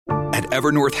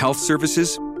Evernorth Health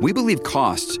Services, we believe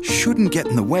costs shouldn't get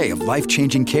in the way of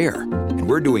life-changing care, and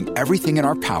we're doing everything in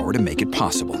our power to make it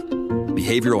possible.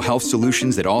 Behavioral health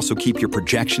solutions that also keep your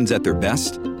projections at their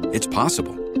best? It's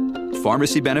possible.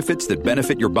 Pharmacy benefits that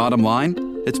benefit your bottom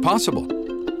line? It's possible.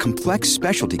 Complex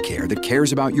specialty care that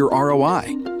cares about your ROI?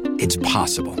 It's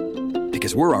possible.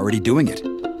 Because we're already doing it.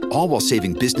 All while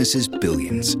saving businesses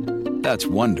billions. That's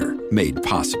Wonder made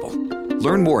possible.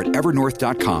 Learn more at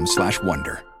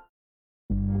evernorth.com/wonder.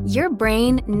 Your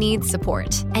brain needs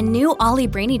support, and new Ollie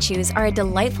Brainy Chews are a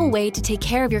delightful way to take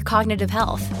care of your cognitive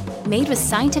health. Made with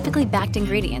scientifically backed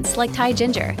ingredients like Thai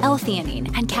ginger,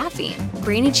 L-theanine, and caffeine,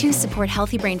 Brainy Chews support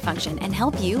healthy brain function and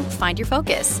help you find your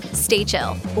focus, stay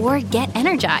chill, or get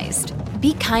energized.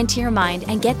 Be kind to your mind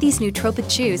and get these nootropic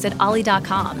chews at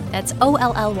ollie.com. That's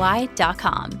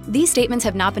OLLY.com. These statements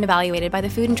have not been evaluated by the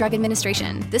Food and Drug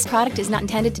Administration. This product is not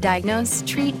intended to diagnose,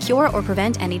 treat, cure, or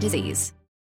prevent any disease.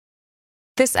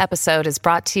 This episode is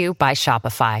brought to you by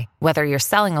Shopify. Whether you're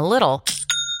selling a little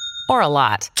or a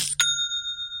lot,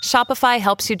 Shopify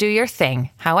helps you do your thing,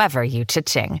 however you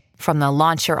cha-ching. From the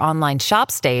launch your online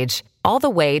shop stage, all the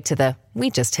way to the we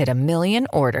just hit 1 million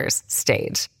orders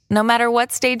stage. No matter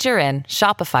what stage you're in,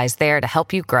 Shopify's there to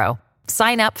help you grow.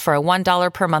 Sign up for a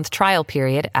 $1 per month trial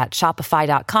period at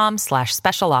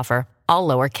shopify.com/special offer, all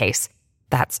lowercase.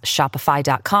 That's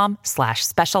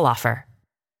shopify.com/special offer.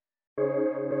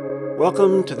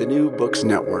 Welcome to the New Books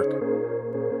Network.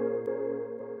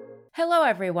 Hello,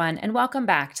 everyone, and welcome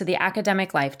back to the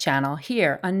Academic Life channel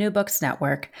here on New Books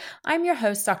Network. I'm your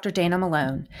host, Dr. Dana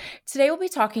Malone. Today, we'll be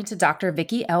talking to Dr.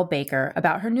 Vicki L. Baker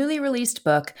about her newly released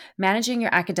book, Managing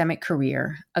Your Academic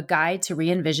Career, A Guide to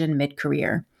Re-Envision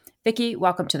Mid-Career. Vicki,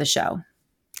 welcome to the show.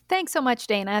 Thanks so much,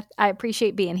 Dana. I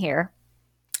appreciate being here.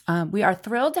 We are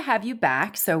thrilled to have you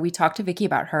back. So we talked to Vicki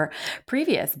about her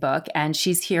previous book, and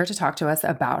she's here to talk to us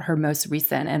about her most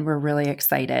recent, and we're really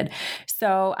excited.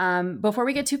 So before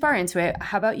we get too far into it,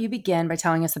 how about you begin by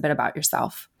telling us a bit about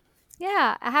yourself?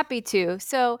 Yeah, happy to.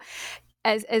 So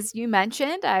as you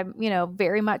mentioned, I'm,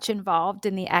 very much involved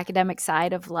in the academic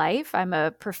side of life. I'm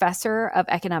a professor of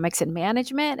economics and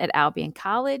management at Albion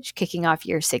College, kicking off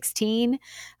year 16.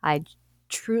 I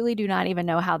truly do not even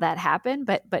know how that happened,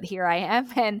 but here I am.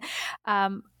 And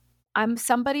I'm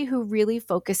somebody who really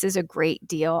focuses a great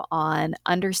deal on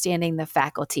understanding the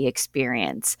faculty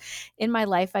experience. In my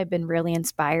life, I've been really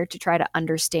inspired to try to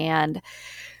understand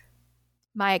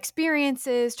my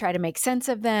experiences, try to make sense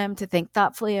of them, to think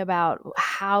thoughtfully about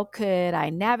how could I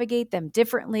navigate them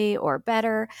differently or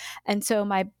better. And so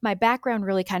my background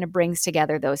really kind of brings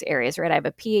together those areas, right? I have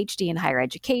a PhD in higher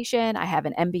education. I have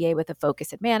an MBA with a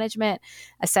focus in management,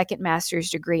 a second master's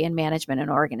degree in management and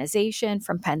organization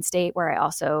from Penn State, where I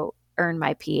also earned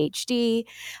my PhD.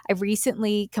 I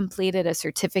recently completed a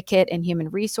certificate in human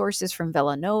resources from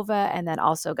Villanova, and then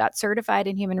also got certified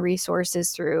in human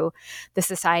resources through the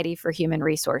Society for Human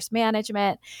Resource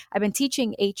Management. I've been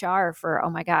teaching HR for,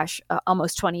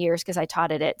 almost 20 years, because I taught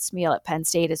it at Smeal at Penn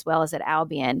State as well as at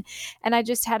Albion. And I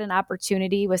just had an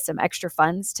opportunity with some extra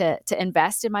funds to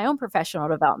invest in my own professional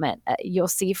development. You'll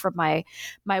see from my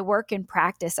work and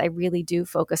practice, I really do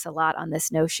focus a lot on this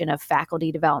notion of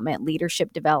faculty development,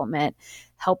 leadership development,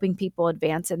 helping people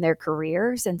advance in their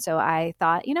careers. And so I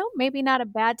thought, maybe not a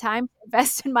bad time to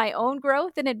invest in my own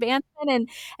growth and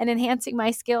advancement and enhancing my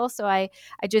skills. So I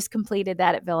just completed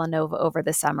that at Villanova over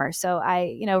the summer. So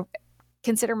I,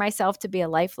 consider myself to be a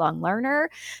lifelong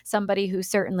learner, somebody who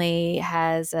certainly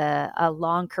has a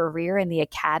long career in the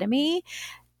academy.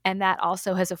 And that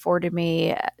also has afforded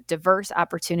me diverse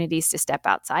opportunities to step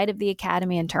outside of the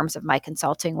academy in terms of my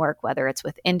consulting work, whether it's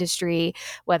with industry,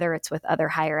 whether it's with other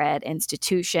higher ed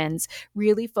institutions,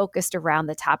 really focused around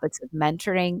the topics of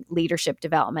mentoring, leadership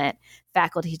development,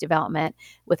 faculty development,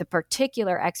 with a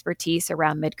particular expertise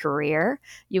around mid-career.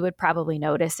 You would probably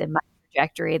notice in my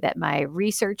trajectory that my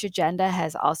research agenda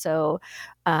has also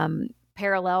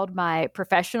paralleled my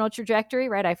professional trajectory,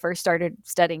 right? I first started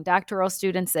studying doctoral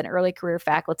students, then early career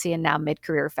faculty, and now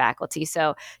mid-career faculty.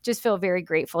 So just feel very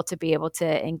grateful to be able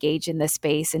to engage in this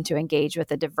space and to engage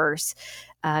with a diverse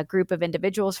group of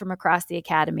individuals from across the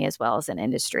academy as well as in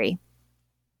industry.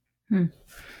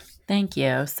 Thank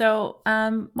you. So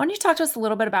why don't you talk to us a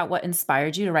little bit about what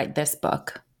inspired you to write this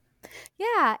book?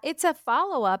 Yeah, it's a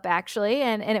follow-up actually,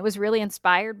 and it was really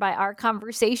inspired by our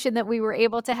conversation that we were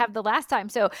able to have the last time.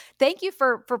 So thank you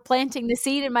for planting the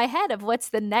seed in my head of what's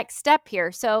the next step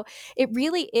here. So it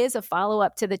really is a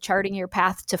follow-up to the Charting Your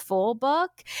Path to Full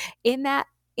book. In that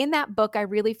book, I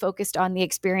really focused on the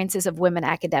experiences of women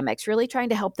academics, really trying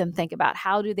to help them think about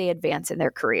how do they advance in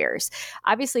their careers.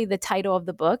 Obviously, the title of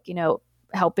the book,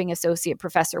 helping associate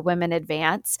professor women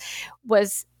advance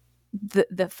was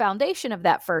the foundation of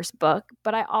that first book.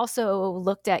 But I also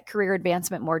looked at career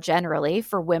advancement more generally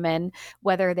for women,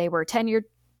 whether they were tenured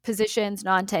positions,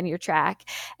 non-tenure track.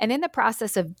 And in the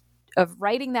process of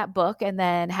writing that book and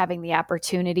then having the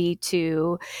opportunity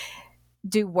to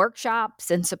do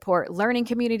workshops and support learning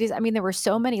communities. I mean, there were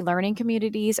so many learning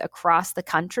communities across the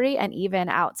country and even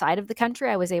outside of the country.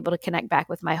 I was able to connect back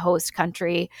with my host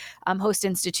country, host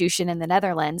institution in the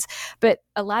Netherlands, but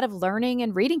a lot of learning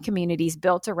and reading communities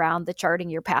built around the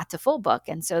Charting Your Path to Full book.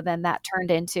 And so then that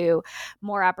turned into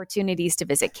more opportunities to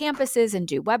visit campuses and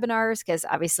do webinars, because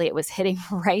obviously it was hitting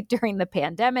right during the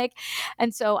pandemic.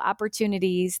 And so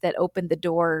opportunities that opened the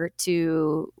door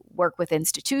to work with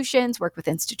institutions, work with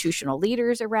institutional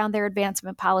leaders around their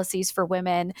advancement policies for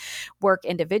women, work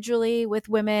individually with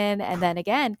women, and then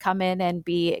again, come in and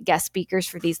be guest speakers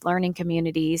for these learning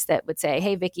communities that would say,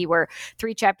 hey, Vicki, we're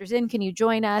 3 chapters in, can you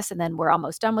join us? And then we're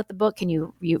almost done with the book. Can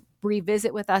you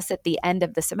revisit with us at the end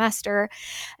of the semester?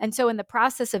 And so in the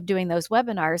process of doing those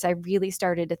webinars, I really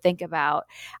started to think about,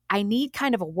 I need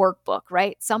kind of a workbook,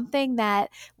 right? Something that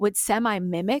would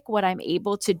semi-mimic what I'm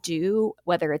able to do,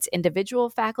 whether it's individual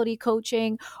faculty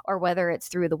coaching or whether it's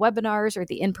through the webinars or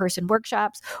the in-person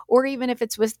workshops, or even if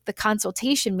it's with the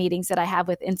consultation meetings that I have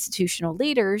with institutional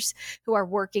leaders who are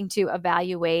working to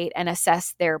evaluate and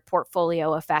assess their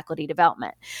portfolio of faculty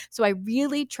development. So I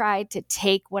really tried to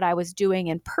take what I was doing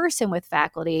in person with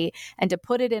faculty and to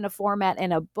put it in a format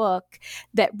in a book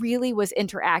that really was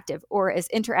interactive, or as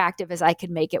interactive as I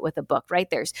could make it with a book, right?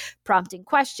 There's prompting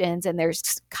questions and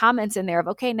there's comments in there of,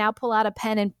 okay, now pull out a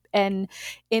pen and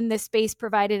in the space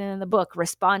provided in the book,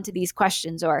 respond to these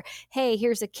questions, or, hey,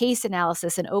 here's a case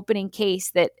analysis, an opening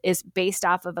case that is based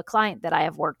off of a client that I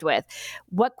have worked with.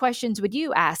 What questions would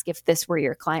you ask if this were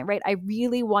your client, right? I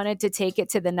really wanted to take it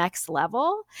to the next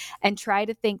level and try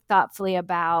to think thoughtfully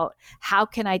about how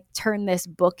can I turn this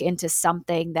book into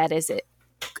something that is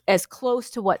as close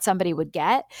to what somebody would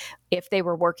get if they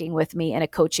were working with me in a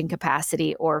coaching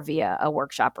capacity or via a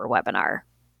workshop or webinar.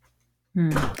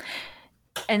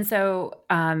 And so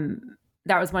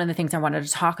that was one of the things I wanted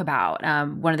to talk about.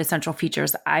 One of the central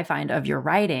features I find of your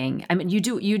writing, I mean, you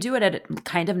do it at a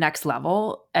kind of next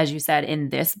level, as you said, in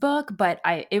this book, but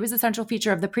it was a central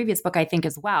feature of the previous book, I think,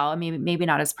 as well. I mean, maybe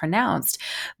not as pronounced,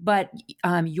 but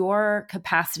your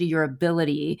capacity, your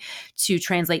ability to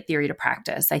translate theory to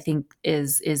practice, I think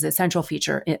is a central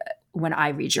feature when I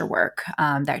read your work,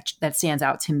 that stands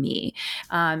out to me.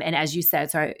 And as you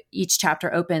said, so each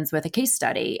chapter opens with a case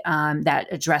study that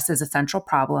addresses a central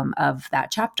problem of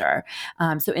that chapter.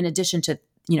 So in addition to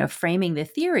framing the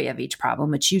theory of each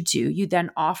problem, which you do, you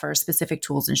then offer specific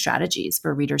tools and strategies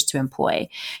for readers to employ.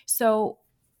 So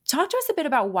talk to us a bit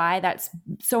about why that's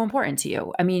so important to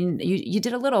you. I mean, you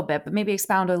did a little bit, but maybe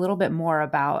expound a little bit more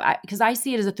about, because I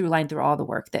see it as a through line through all the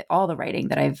work, all the writing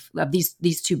that of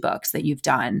these 2 books that you've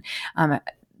done,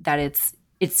 that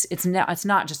it's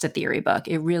not just a theory book.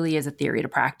 It really is a theory to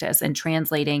practice and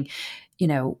translating,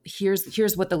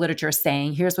 here's what the literature is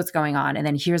saying, here's what's going on, and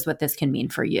then here's what this can mean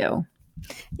for you.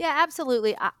 Yeah,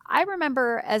 absolutely. I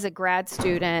remember as a grad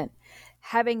student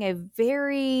having a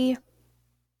very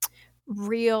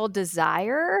real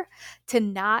desire to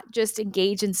not just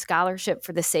engage in scholarship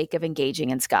for the sake of engaging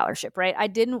in scholarship, right? I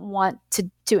didn't want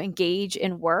to engage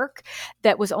in work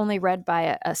that was only read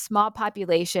by a small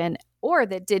population or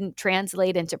that didn't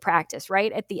translate into practice,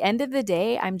 right? At the end of the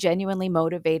day, I'm genuinely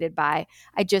motivated by,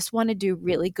 I just want to do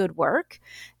really good work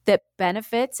that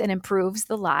benefits and improves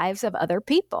the lives of other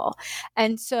people.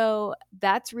 And so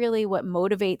that's really what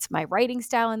motivates my writing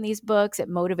style in these books. It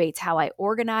motivates how I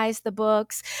organize the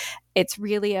books. It's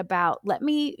really about, let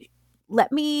me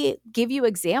give you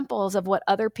examples of what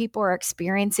other people are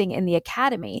experiencing in the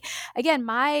academy. Again,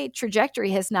 my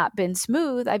trajectory has not been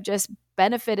smooth. I've just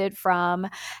benefited from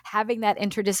having that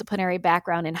interdisciplinary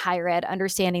background in higher ed,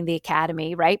 understanding the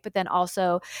academy, right? But then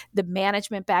also the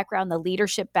management background, the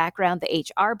leadership background, the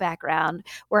HR background,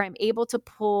 where I'm able to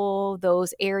pull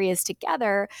those areas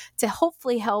together to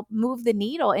hopefully help move the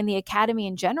needle in the academy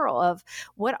in general of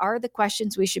what are the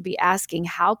questions we should be asking?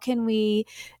 How can we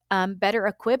better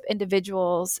equip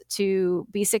individuals to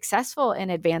be successful in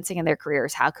advancing in their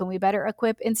careers? How can we better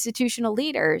equip institutional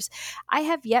leaders? I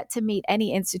have yet to meet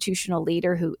any institutional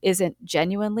leader who isn't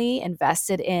genuinely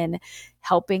invested in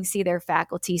helping see their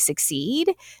faculty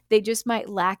succeed. They just might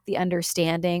lack the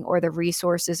understanding or the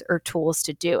resources or tools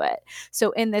to do it.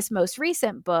 So in this most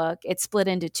recent book, it's split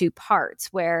into two parts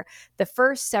where the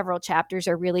first several chapters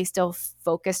are really still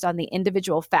focused on the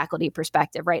individual faculty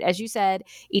perspective, right? As you said,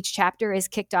 each chapter is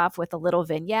kicked off with a little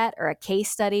vignette or a case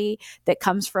study that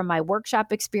comes from my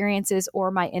workshop experiences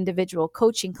or my individual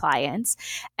coaching clients.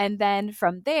 And then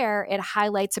from there, it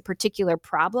highlights a particular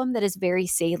problem that is very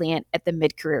salient at the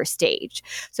mid-career stage.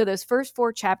 So those first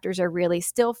 4 chapters are really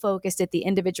still focused at the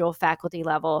individual faculty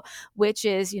level, which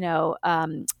is,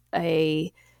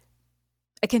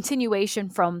 a continuation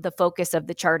from the focus of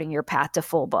the Charting Your Path to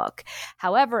Full book.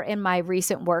 However, in my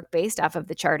recent work based off of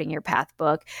the Charting Your Path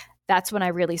book, that's when I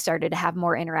really started to have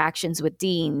more interactions with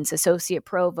deans, associate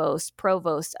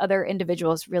provosts, other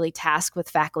individuals really tasked with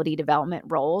faculty development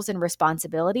roles and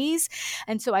responsibilities.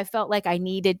 And so I felt like I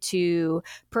needed to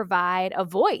provide a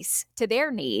voice to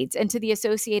their needs and to the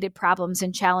associated problems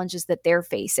and challenges that they're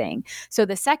facing. So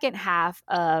the second half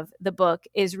of the book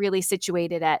is really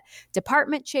situated at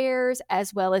department chairs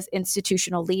as well as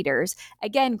institutional leaders,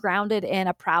 again, grounded in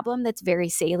a problem that's very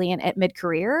salient at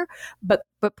mid-career, but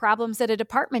problems that a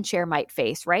department chair might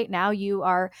face. Right now, you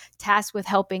are tasked with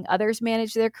helping others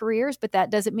manage their careers, but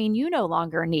that doesn't mean you no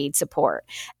longer need support.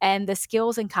 And the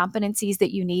skills and competencies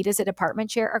that you need as a department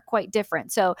chair are quite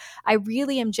different. So I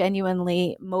really am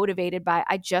genuinely motivated by,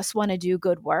 I just want to do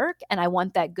good work and I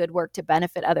want that good work to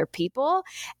benefit other people.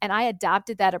 And I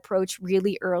adopted that approach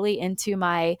really early into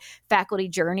my faculty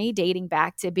journey, dating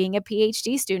back to being a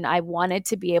PhD student. I wanted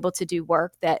to be able to do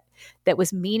work that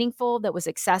was meaningful, that was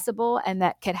accessible, and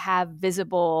that could have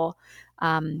visible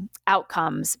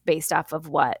outcomes based off of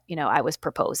what, I was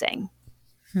proposing.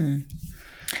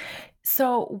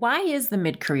 So why is the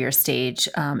mid-career stage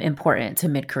important to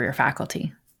mid-career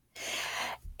faculty?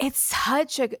 It's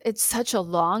such a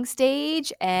long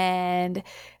stage, and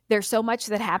there's so much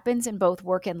that happens in both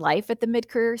work and life at the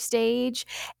mid-career stage.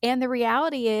 And the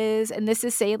reality is, and this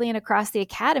is salient across the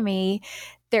academy,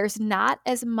 there's not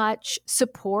as much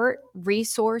support,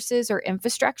 resources, or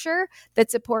infrastructure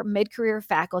that support mid-career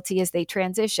faculty as they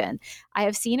transition. I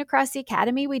have seen across the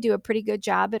academy, we do a pretty good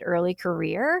job at early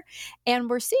career, and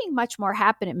we're seeing much more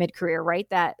happen at mid-career, right?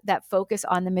 That focus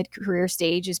on the mid-career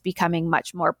stage is becoming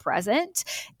much more present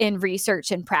in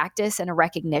research and practice and a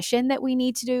recognition that we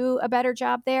need to do a better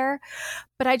job there.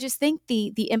 But I just think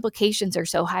the implications are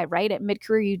so high, right? At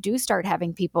mid-career, you do start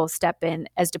having people step in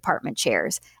as department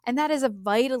chairs. And that is a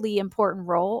vitally important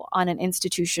role on an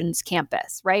institution's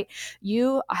campus, right?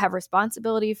 You have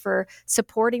responsibility for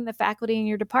supporting the faculty in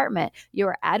your department. You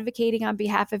are advocating on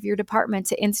behalf of your department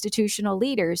to institutional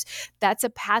leaders. That's a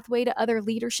pathway to other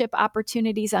leadership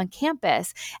opportunities on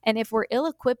campus. And if we're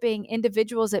ill-equipping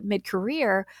individuals at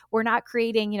mid-career, we're not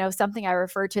creating, something I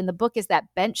refer to in the book as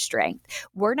that bench strength.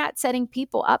 We're not setting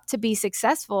people up to be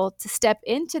successful to step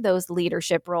into those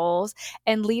leadership roles,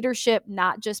 and leadership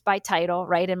not just by title,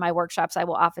 right? In my workshops, I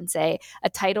will often say a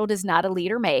title does not a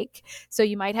leader make. So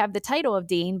you might have the title of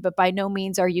dean, but by no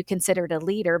means are you considered a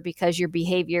leader because your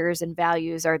behaviors and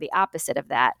values are the opposite of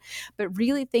that. But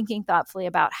really thinking thoughtfully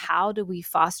about how do we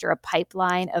foster a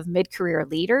pipeline of mid-career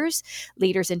leaders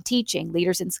in teaching,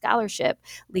 leaders in scholarship,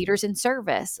 leaders in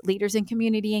service, leaders in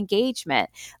community engagement,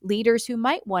 leaders who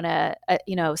might want to,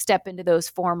 step into those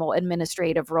formal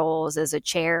administrative roles as a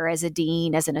chair, as a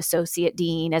dean, as an associate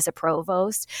dean, as a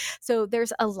provost. So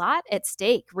there's a lot at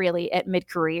stake really at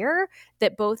mid-career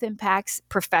that both impacts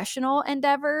professional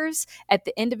endeavors at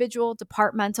the individual,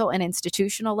 departmental, and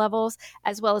institutional levels,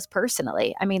 as well as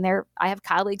personally. I mean, I have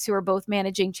colleagues who are both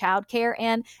managing childcare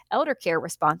and elder care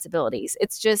responsibilities.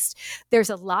 It's just, there's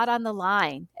a lot on the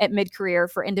line at mid-career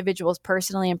for individuals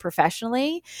personally and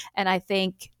professionally. And I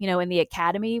think, in the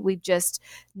academy, we've just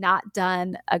not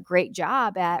done a great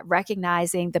job at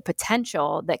recognizing the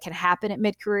potential that can happen at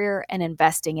mid-career and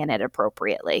investing in it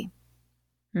appropriately.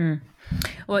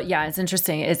 Well, yeah, it's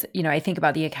interesting. I think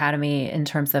about the academy in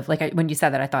terms of when you said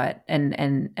that, I thought,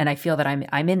 and I feel that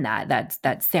I'm in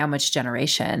that sandwich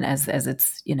generation as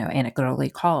it's,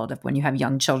 anecdotally called, of when you have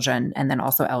young children and then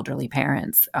also elderly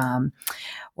parents,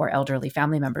 or elderly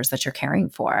family members that you're caring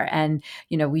for. And,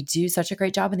 we do such a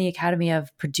great job in the academy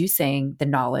of producing the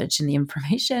knowledge and the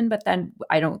information, but then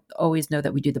I don't always know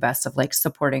that we do the best of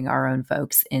supporting our own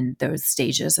folks in those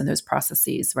stages and those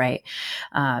processes. Right.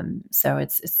 So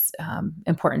it's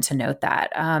important to note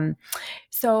that.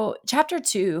 So chapter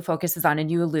 2 focuses on,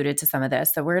 and you alluded to some of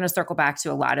this, so we're going to circle back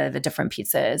to a lot of the different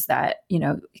pieces that,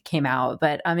 came out.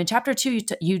 But in chapter 2,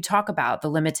 you talk about the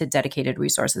limited dedicated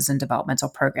resources in developmental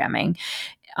programming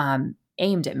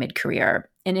aimed at mid-career.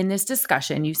 And in this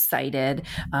discussion, you cited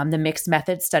the mixed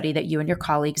method study that you and your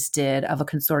colleagues did of a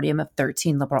consortium of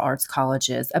 13 liberal arts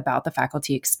colleges about the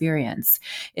faculty experience.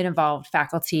 It involved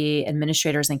faculty,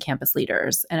 administrators, and campus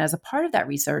leaders. And as a part of that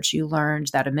research, you learned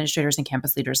that administrators and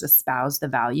campus leaders espouse the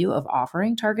value of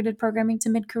offering targeted programming to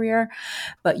mid-career.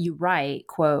 But you write,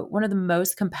 quote, one of the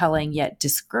most compelling yet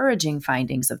discouraging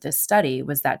findings of this study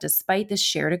was that despite this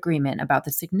shared agreement about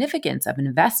the significance of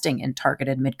investing in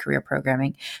targeted mid-career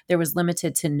programming, there was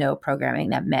limited to no programming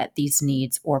that met these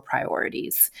needs or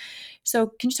priorities. So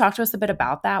can you talk to us a bit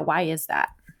about that? Why is that?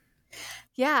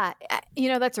 Yeah,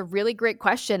 that's a really great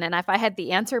question. And if I had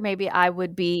the answer, maybe I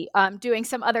would be doing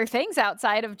some other things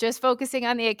outside of just focusing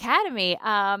on the academy.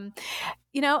 Again,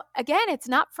 it's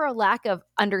not for a lack of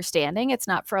understanding. It's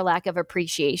not for a lack of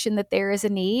appreciation that there is a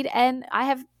need. And I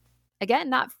have, again,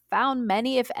 not found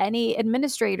many, if any,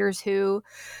 administrators who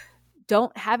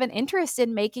don't have an interest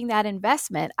in making that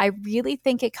investment. I really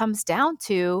think it comes down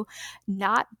to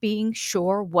not being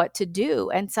sure what to do.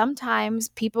 And sometimes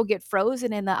people get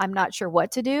frozen in the I'm not sure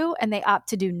what to do, and they opt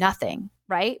to do nothing,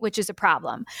 right? Which is a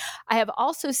problem. I have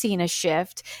also seen a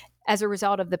shift as a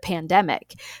result of the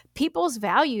pandemic. People's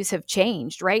values have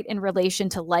changed, right, in relation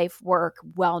to life, work,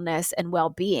 wellness, and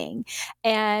well-being.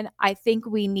 And I think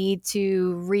we need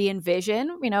to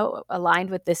re-envision,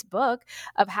 aligned with this book,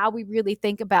 of how we really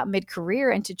think about mid-career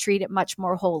and to treat it much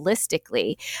more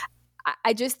holistically.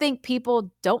 I just think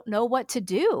people don't know what to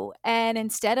do. And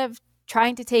instead of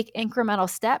trying to take incremental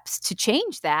steps to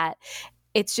change that,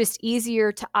 it's just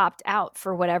easier to opt out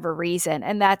for whatever reason.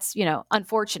 And that's,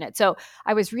 unfortunate. So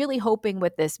I was really hoping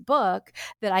with this book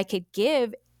that I could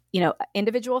give,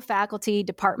 individual faculty,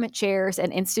 department chairs,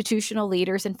 and institutional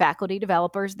leaders and faculty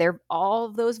developers, all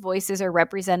of those voices are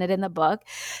represented in the book.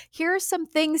 Here's some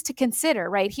things to consider,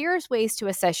 right? Here's ways to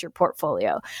assess your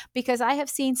portfolio, because I have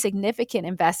seen significant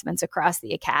investments across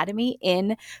the academy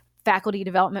in faculty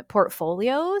development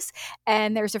portfolios.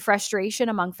 And there's a frustration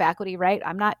among faculty, right?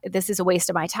 This is a waste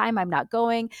of my time. I'm not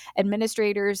going.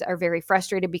 Administrators are very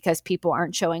frustrated because people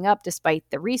aren't showing up despite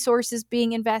the resources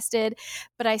being invested.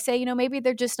 But I say, maybe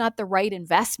they're just not the right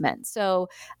investment. So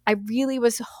I really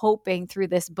was hoping through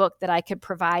this book that I could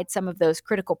provide some of those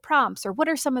critical prompts, or what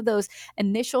are some of those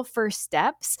initial first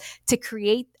steps to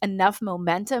create enough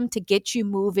momentum to get you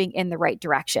moving in the right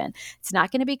direction. It's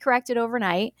not going to be corrected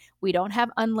overnight. We don't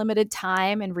have unlimited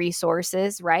time and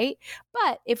resources, right?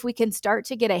 But if we can start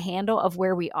to get a handle of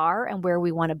where we are and where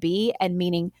we want to be, and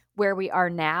meaning where we are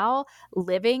now,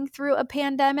 living through a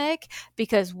pandemic,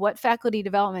 because what faculty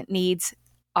development needs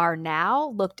are now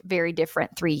looked very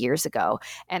different 3 years ago.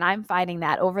 And I'm finding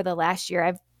that over the last year,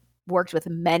 I've worked with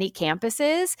many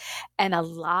campuses, and a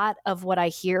lot of what I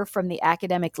hear from the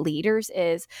academic leaders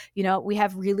is, we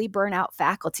have really burnout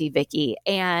faculty, Vicki,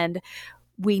 and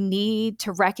we need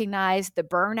to recognize the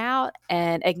burnout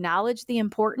and acknowledge the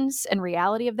importance and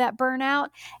reality of that burnout.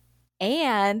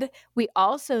 And we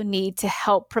also need to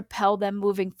help propel them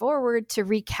moving forward to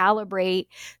recalibrate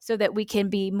so that we can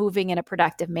be moving in a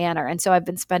productive manner. And so I've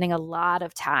been spending a lot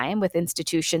of time with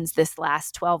institutions this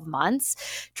last 12 months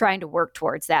trying to work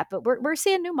towards that. But we're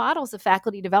seeing new models of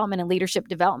faculty development and leadership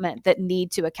development that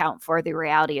need to account for the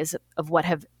realities of what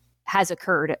has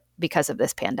occurred because of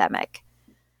this pandemic.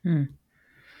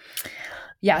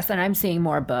 Yes, and I'm seeing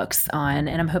more books and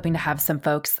I'm hoping to have some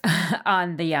folks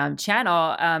on the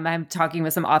channel. I'm talking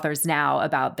with some authors now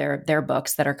about their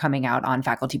books that are coming out on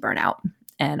faculty burnout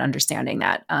and understanding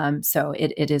that. So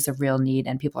it is a real need,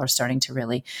 and people are starting to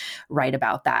really write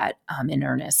about that in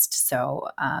earnest. So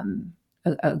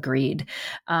agreed.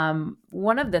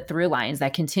 One of the through lines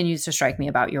that continues to strike me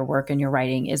about your work and your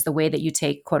writing is the way that you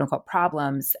take quote unquote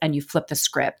problems and you flip the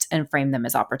script and frame them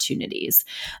as opportunities.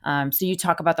 So you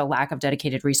talk about the lack of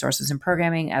dedicated resources and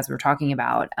programming, as we're talking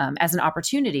about, as an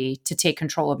opportunity to take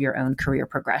control of your own career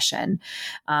progression.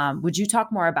 Would you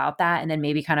talk more about that, and then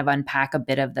maybe kind of unpack a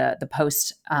bit of the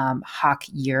post hoc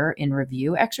year in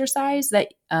review exercise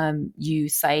that you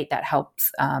cite that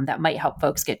helps, that might help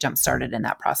folks get jump started in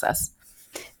that process?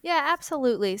 Yeah,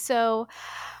 absolutely. So,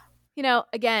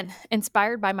 again,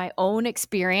 inspired by my own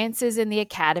experiences in the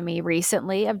academy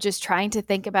recently of just trying to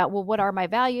think about, well, what are my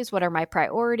values? What are my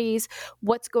priorities?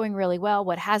 What's going really well?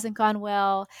 What hasn't gone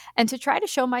well? And to try to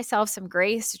show myself some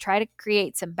grace, to try to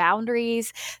create some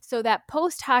boundaries so that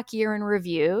post hoc year in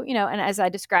review, and as I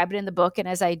describe it in the book and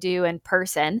as I do in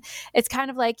person, it's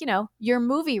kind of like, your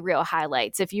movie reel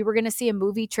highlights. If you were going to see a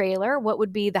movie trailer, what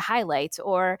would be the highlights?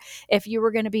 Or if you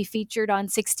were going to be featured on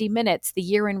 60 Minutes, the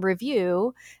year in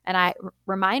review, and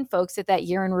remind folks that that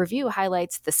year in review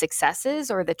highlights the successes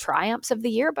or the triumphs of the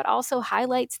year, but also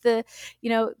highlights the,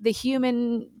 the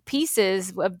human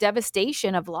pieces of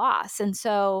devastation of loss. And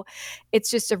so it's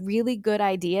just a really good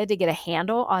idea to get a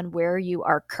handle on where you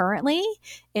are currently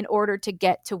in order to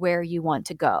get to where you want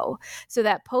to go. So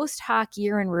that post hoc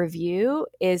year in review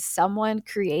is someone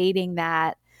creating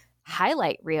that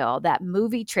highlight reel, that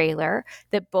movie trailer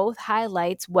that both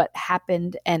highlights what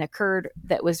happened and occurred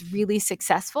that was really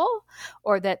successful,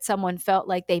 or that someone felt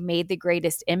like they made the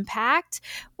greatest impact,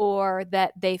 or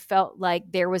that they felt like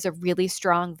there was a really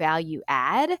strong value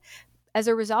add as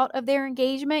a result of their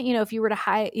engagement. If you were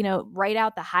to write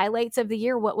out the highlights of the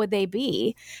year, what would they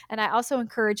be? And I also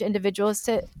encourage individuals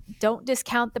to don't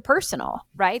discount the personal,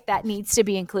 right? That needs to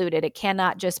be included. It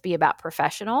cannot just be about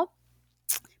professional.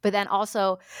 But then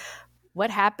also, what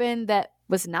happened that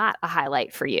was not a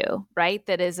highlight for you, right?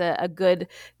 That is a good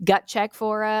gut check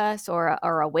for us, or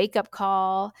a wake-up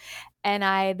call. And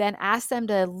I then ask them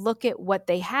to look at what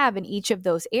they have in each of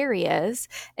those areas.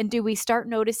 And do we start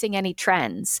noticing any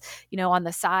trends? On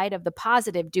the side of the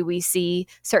positive, do we see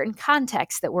certain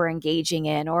contexts that we're engaging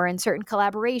in, or in certain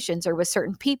collaborations, or with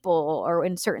certain people, or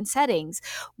in certain settings?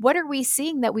 What are we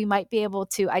seeing that we might be able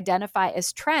to identify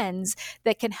as trends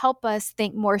that can help us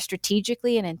think more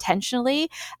strategically and intentionally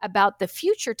about the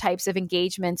future types of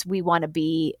engagements we want to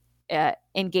be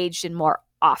engaged in more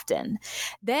often?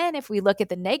 Then if we look at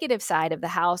the negative side of the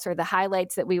house, or the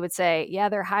highlights that we would say, yeah,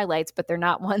 they're highlights, but they're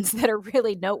not ones that are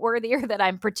really noteworthy or that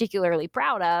I'm particularly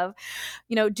proud of,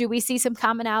 do we see some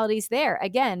commonalities there?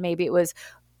 Again, maybe it was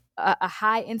a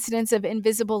high incidence of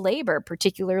invisible labor,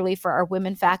 particularly for our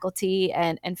women faculty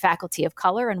and faculty of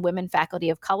color and women faculty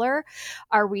of color.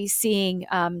 Are we seeing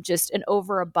just an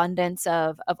overabundance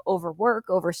of overwork,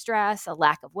 overstress, a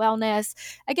lack of wellness?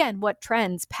 Again, what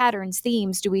trends, patterns,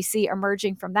 themes do we see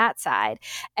emerging from that side?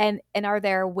 And are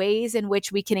there ways in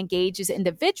which we can engage as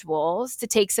individuals to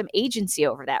take some agency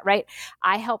over that, right?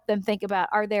 I help them think about,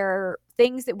 are there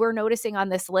things that we're noticing on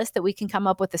this list that we can come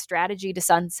up with a strategy to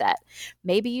sunset?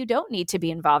 Maybe you don't need to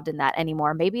be involved in that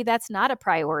anymore. Maybe that's not a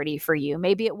priority for you.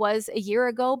 Maybe it was a year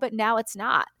ago, but now it's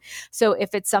not. So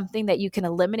if it's something that you can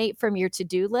eliminate from your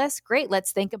to-do list, great.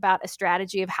 Let's think about a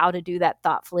strategy of how to do that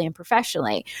thoughtfully and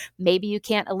professionally. Maybe you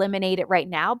can't eliminate it right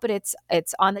now, but it's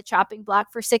on the chopping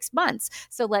block for 6 months.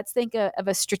 So let's think of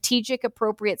a strategic,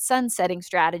 appropriate sunsetting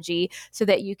strategy so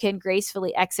that you can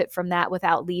gracefully exit from that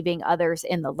without leaving others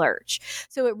in the lurch.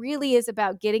 So it really is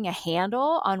about getting a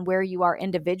handle on where you are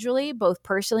individually, both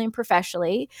personally and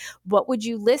professionally. What would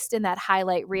you list in that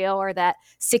highlight reel, or that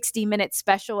 60-minute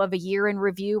special of a year in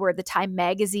review, or the Time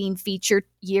Magazine featured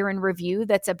year in review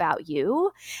that's about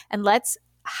you? And let's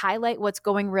highlight what's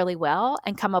going really well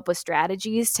and come up with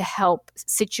strategies to help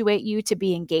situate you to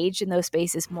be engaged in those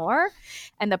spaces more.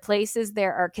 And the places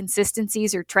there are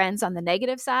consistencies or trends on the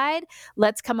negative side,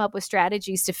 let's come up with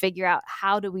strategies to figure out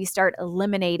how do we start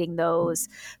eliminating those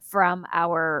from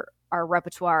our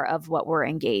repertoire of what we're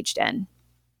engaged in.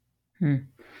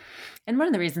 And one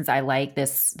of the reasons I like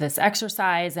this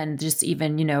exercise, and just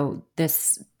even,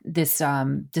 this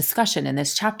discussion in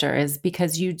this chapter, is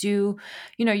because you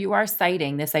are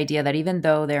citing this idea that even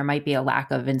though there might be a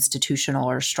lack of institutional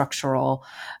or structural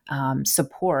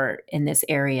support in this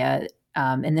area,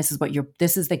 and this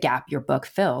is the gap your book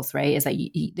fills, right? Is that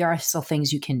there are still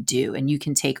things you can do, and you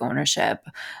can take ownership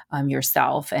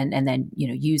yourself, and then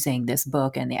using this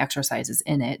book and the exercises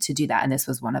in it to do that. And this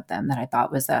was one of them that I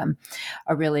thought was a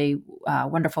really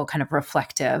wonderful kind of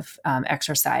reflective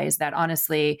exercise that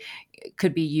honestly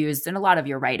could be used in a lot of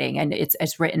your writing. And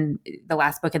it's written, the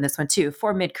last book and this one too,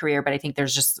 for mid-career, but I think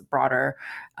there's just broader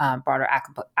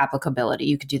applicability.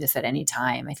 You could do this at any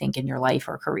time, I think, in your life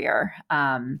or career.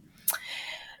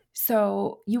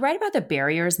 So you write about the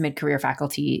barriers mid-career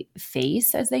faculty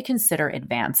face as they consider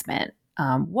advancement.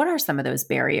 What are some of those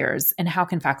barriers, and how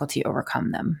can faculty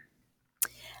overcome them?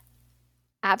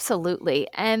 Absolutely.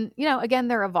 And, again,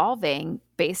 they're evolving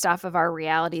based off of our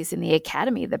realities in the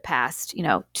academy the past,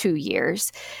 2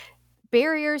 years.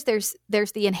 Barriers, there's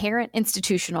the inherent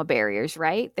institutional barriers,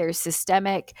 right? There's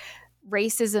systemic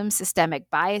racism, systemic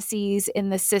biases in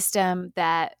the system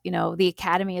that, the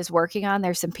academy is working on.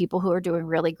 There's some people who are doing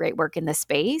really great work in this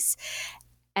space.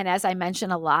 And as I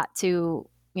mentioned a lot to,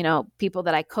 people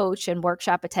that I coach and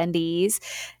workshop attendees,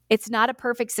 it's not a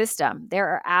perfect system. There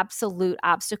are absolute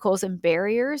obstacles and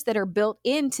barriers that are built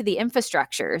into the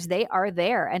infrastructures. They are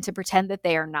there. And to pretend that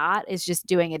they are not is just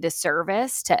doing a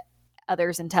disservice to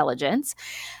others' intelligence.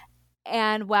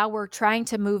 And while we're trying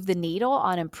to move the needle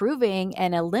on improving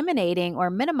and eliminating or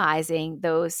minimizing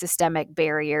those systemic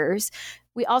barriers,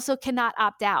 we also cannot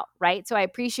opt out, right? So I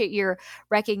appreciate your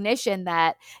recognition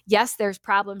that yes, there's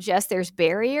problems, yes, there's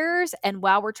barriers. And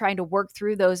while we're trying to work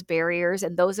through those barriers,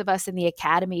 and those of us in the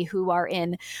academy who are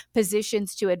in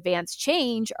positions to advance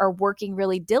change are working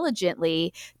really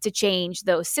diligently to change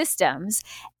those systems.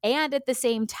 And at the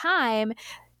same time,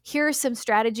 here are some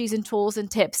strategies and tools and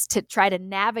tips to try to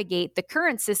navigate the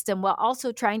current system while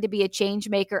also trying to be a change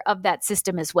maker of that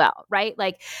system as well, right?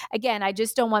 Like, again, I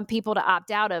just don't want people to opt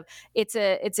out of it's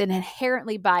an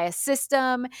inherently biased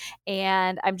system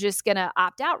and I'm just going to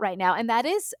opt out right now. And that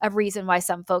is a reason why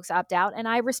some folks opt out. And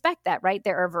I respect that, right?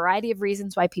 There are a variety of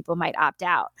reasons why people might opt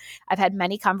out. I've had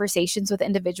many conversations with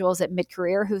individuals at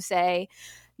mid-career who say,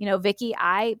 Vicki,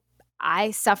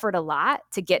 I suffered a lot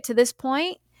to get to this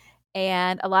point.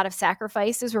 And a lot of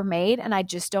sacrifices were made. And I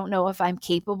just don't know if I'm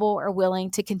capable or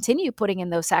willing to continue putting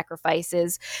in those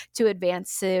sacrifices to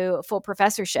advance to full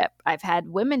professorship. I've had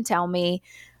women tell me,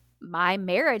 my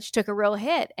marriage took a real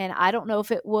hit and I don't know if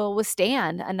it will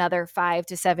withstand another 5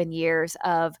 to 7 years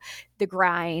of the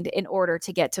grind in order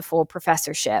to get to full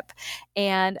professorship.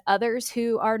 And others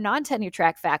who are non-tenure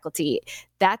track faculty,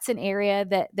 that's an area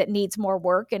that needs more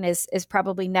work and is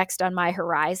probably next on my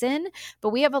horizon. But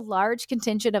we have a large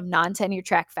contingent of non-tenure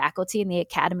track faculty in the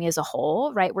academy as a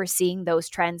whole, right? We're seeing those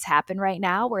trends happen right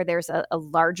now where there's a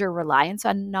larger reliance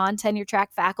on non-tenure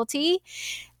track faculty.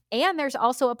 And there's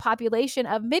also a population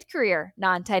of mid-career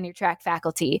non-tenure track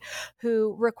faculty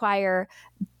who require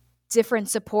different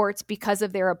supports because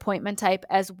of their appointment type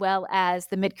as well as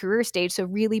the mid-career stage. So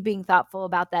really being thoughtful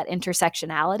about that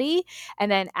intersectionality. And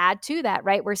then add to that,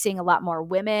 right, we're seeing a lot more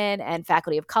women and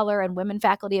faculty of color and women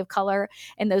faculty of color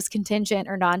in those contingent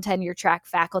or non-tenure track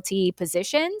faculty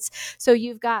positions. So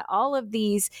you've got all of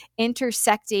these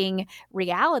intersecting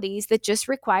realities that just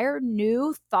require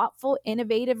new, thoughtful,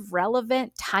 innovative,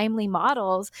 relevant, timely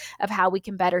models of how we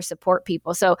can better support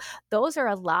people. So those are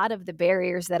a lot of the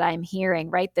barriers that I'm hearing,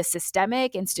 right? The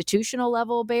systemic, institutional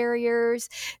level barriers,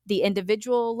 the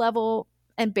individual level,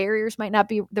 and barriers might not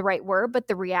be the right word, but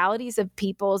the realities of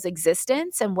people's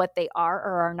existence and what they are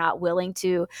or are not willing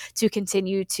to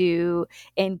continue to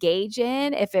engage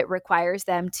in if it requires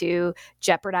them to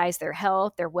jeopardize their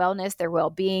health, their wellness, their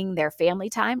well-being, their family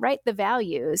time, right? The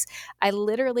values. I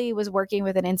literally was working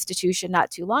with an institution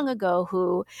not too long ago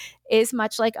who is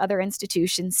much like other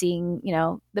institutions seeing,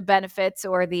 the benefits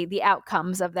or the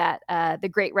outcomes of that, the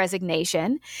Great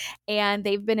Resignation. And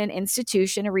they've been an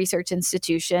institution, a research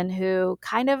institution who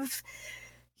kind of,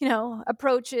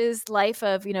 approaches life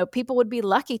of, people would be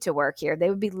lucky to work here. They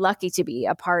would be lucky to be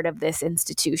a part of this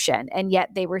institution. And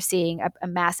yet they were seeing a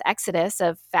mass exodus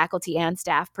of faculty and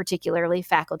staff, particularly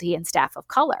faculty and staff of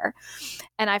color.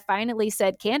 And I finally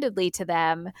said candidly to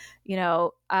them,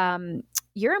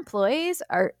 your employees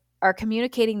are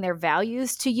communicating their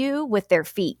values to you with their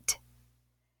feet.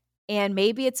 And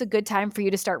maybe it's a good time for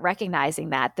you to start recognizing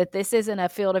that this isn't a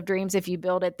field of dreams. If you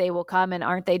build it, they will come. And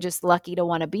aren't they just lucky to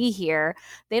want to be here?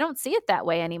 They don't see it that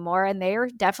way anymore. And they're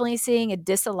definitely seeing a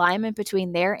disalignment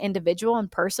between their individual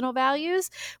and personal values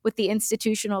with the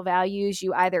institutional values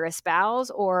you either espouse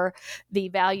or the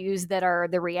values that are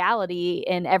the reality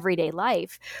in everyday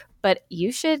life. But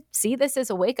you should see this as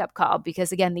a wake-up call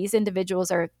because, again, these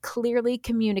individuals are clearly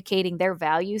communicating their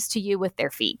values to you with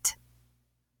their feet.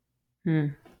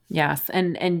 Yes.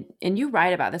 And you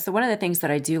write about this. So one of the things that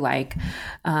I do like,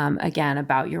 again,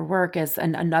 about your work is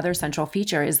another central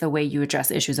feature is the way you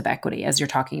address issues of equity, as you're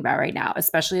talking about right now,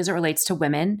 especially as it relates to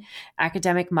women,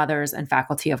 academic mothers, and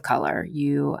faculty of color,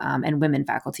 and women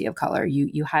faculty of color.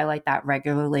 You highlight that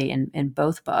regularly in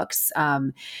both books.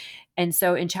 And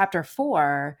so in chapter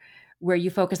 4, where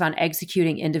you focus on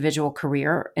executing individual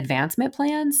career advancement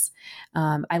plans.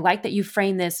 I like that you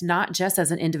frame this not just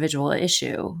as an individual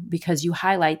issue, because you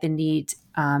highlight the need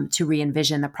to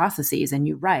re-envision the processes. And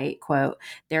you write, quote,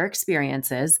 their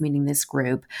experiences, meaning this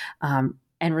group,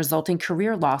 and resulting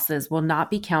career losses will not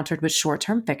be countered with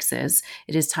short-term fixes.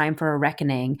 It is time for a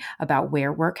reckoning about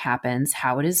where work happens,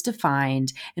 how it is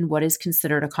defined, and what is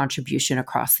considered a contribution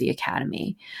across the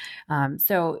academy.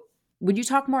 So would you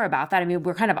talk more about that? I mean,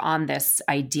 we're kind of on this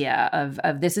idea of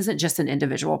this isn't just an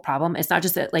individual problem. It's not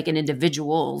just like an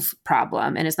individual's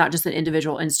problem, and it's not just an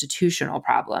individual institutional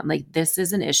problem. Like, this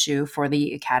is an issue for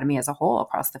the academy as a whole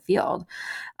across the field,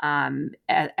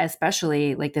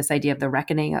 especially like this idea of the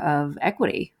reckoning of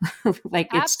equity. Like,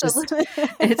 it's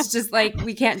just like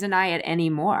we can't deny it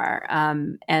anymore.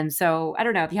 And so I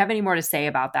don't know if you have any more to say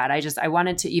about that. I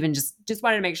wanted to even just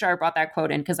wanted to make sure I brought that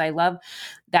quote in because I love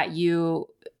that you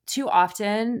too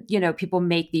often, people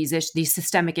make these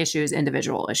systemic issues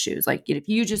individual issues. Like, if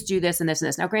you just do this and this and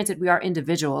this. Now, granted, we are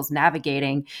individuals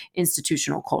navigating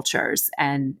institutional cultures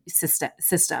and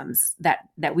systems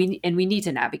that we need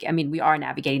to navigate. I mean, we are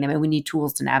navigating them, and we need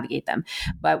tools to navigate them.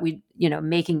 But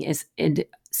making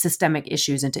systemic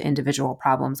issues into individual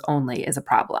problems only is a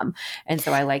problem. And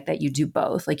so I like that you do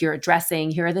both. Like, you're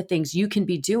addressing, here are the things you can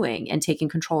be doing and taking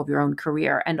control of your own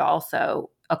career, and also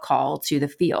a call to the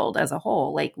field as a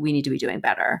whole. Like, we need to be doing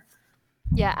better.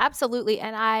 Yeah, absolutely.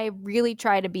 And I really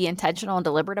try to be intentional and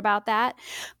deliberate about that,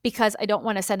 because I don't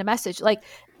want to send a message. Like,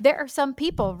 there are some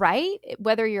people, right?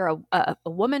 Whether you're a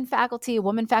woman faculty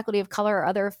of color, or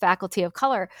other faculty of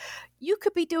color, you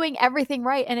could be doing everything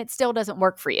right and it still doesn't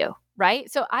work for you,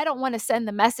 right? So I don't want to send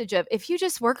the message of, if you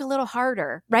just work a little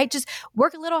harder, right? Just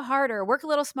work a little harder, work a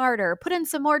little smarter, put in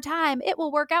some more time, it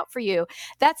will work out for you.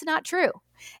 That's not true.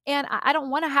 And I don't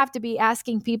want to have to be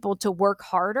asking people to work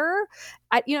harder.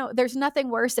 There's nothing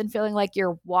worse than feeling like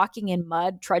you're walking in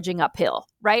mud, trudging uphill,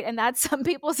 right? And that's some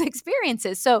people's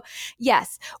experiences. So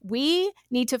yes, we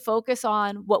need to focus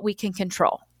on what we can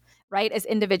control, right, as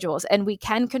individuals. And we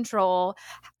can control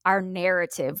our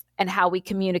narrative and how we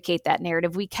communicate that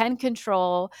narrative. We can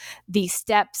control the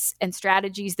steps and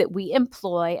strategies that we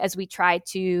employ as we try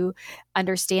to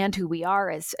understand who we are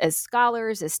as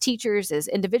scholars, as teachers, as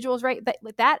individuals, right?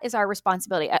 That is our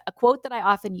responsibility. A quote that I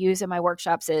often use in my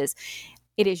workshops is,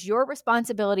 it is your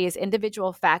responsibility as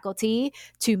individual faculty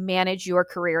to manage your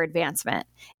career advancement.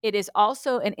 It is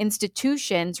also an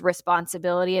institution's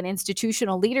responsibility, an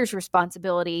institutional leader's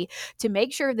responsibility, to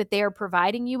make sure that they are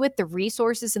providing you with the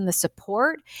resources and the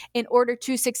support in order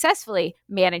to successfully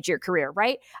manage your career,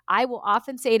 right? I will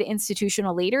often say to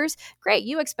institutional leaders, great,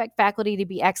 you expect faculty to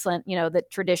be excellent, the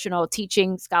traditional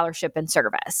teaching, scholarship, and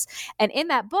service. And in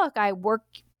that book, I work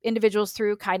individuals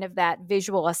through kind of that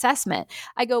visual assessment.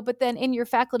 I go, but then in your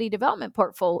faculty development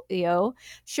portfolio,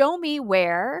 show me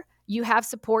where you have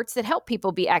supports that help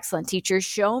people be excellent teachers.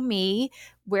 Show me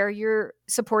where you're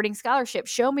supporting scholarship.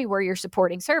 Show me where you're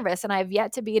supporting service. And I've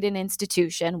yet to be at an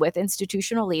institution with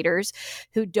institutional leaders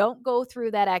who don't go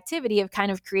through that activity of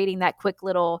kind of creating that quick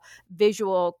little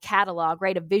visual catalog,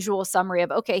 right? A visual summary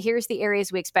of, okay, here's the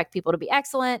areas we expect people to be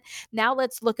excellent. Now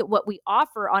let's look at what we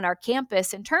offer on our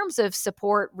campus in terms of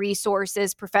support,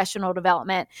 resources, professional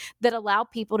development that allow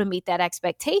people to meet that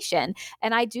expectation.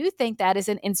 And I do think that is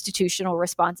an institutional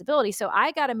responsibility. So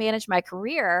I got to manage my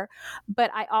career, but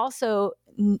I also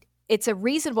it's a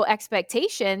reasonable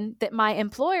expectation that my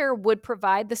employer would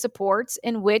provide the supports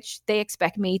in which they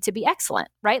expect me to be excellent,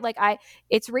 right? Like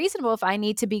it's reasonable if I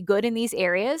need to be good in these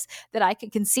areas that I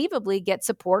could conceivably get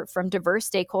support from diverse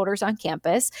stakeholders on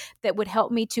campus that would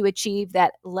help me to achieve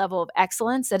that level of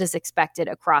excellence that is expected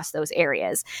across those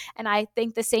areas. And I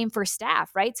think the same for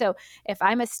staff, right? So if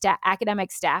I'm a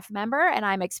academic staff member and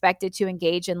I'm expected to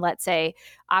engage in, let's say,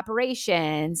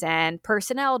 operations and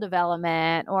personnel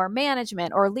development or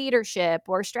management or leadership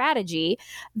or strategy,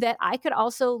 that I could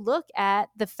also look at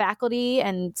the faculty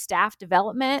and staff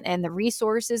development and the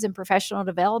resources and professional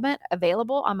development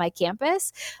available on my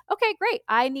campus. Okay, great.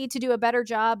 I need to do a better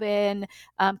job in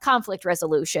conflict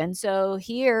resolution. So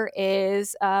here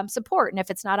is support. And if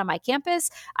it's not on my campus,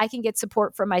 I can get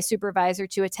support from my supervisor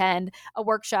to attend a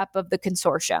workshop of the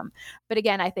consortium. But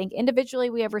again, I think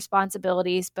individually we have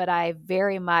responsibilities, but I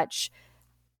very much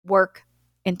work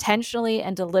intentionally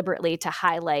and deliberately to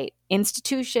highlight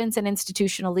institutions and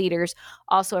institutional leaders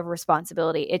also have a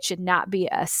responsibility. It should not be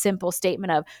a simple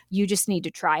statement of, you just need to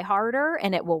try harder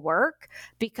and it will work,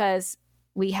 because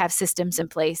we have systems in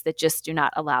place that just do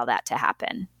not allow that to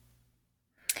happen.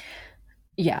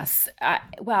 Yes.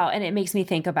 And it makes me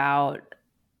think about,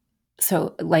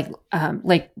 so like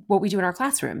what we do in our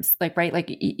classrooms, like, right. Like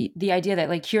the idea that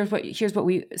like, here's what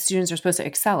students are supposed to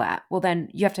excel at. Well, then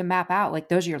you have to map out, like,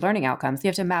 those are your learning outcomes. You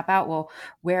have to map out, well,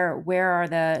 where are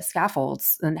the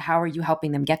scaffolds and how are you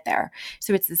helping them get there?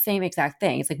 So it's the same exact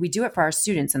thing. It's like, we do it for our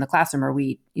students in the classroom, or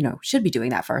we, should be doing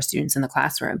that for our students in the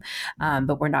classroom.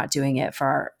 But we're not doing it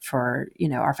for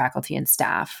our faculty and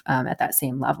staff at that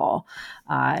same level.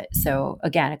 So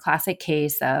again, a classic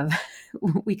case of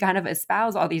we kind of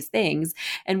espouse all these things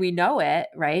and we know it,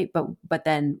 right? But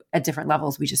then at different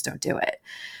levels, we just don't do it.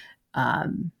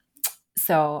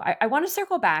 So I want to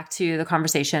circle back to the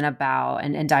conversation about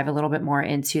and dive a little bit more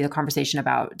into the conversation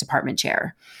about department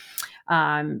chair.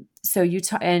 So you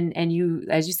and you,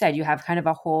 as you said, you have kind of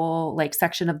a whole like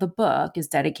section of the book is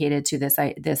dedicated to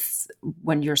this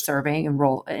when you're serving and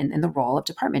role in the role of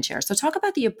department chair. So talk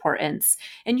about the importance,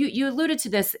 and you alluded to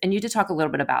this, and you did talk a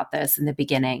little bit about this in the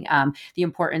beginning, the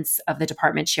importance of the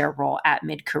department chair role at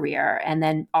mid-career, and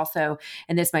then also,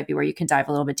 and this might be where you can dive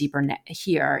a little bit deeper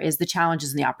here, is the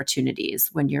challenges and the opportunities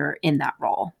when you're in that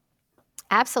role.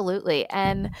 Absolutely.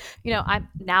 And, I'm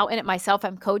now in it myself.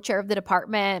 I'm co-chair of the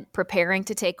department, preparing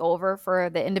to take over for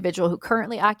the individual who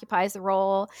currently occupies the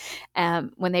role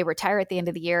when they retire at the end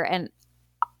of the year. And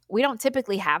we don't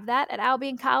typically have that at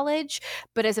Albion College,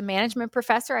 but as a management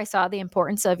professor, I saw the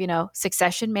importance of,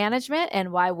 succession management,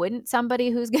 and why wouldn't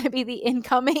somebody who's going to be the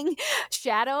incoming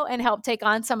shadow and help take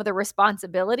on some of the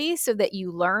responsibility so that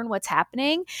you learn what's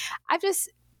happening. I've just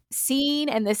seen,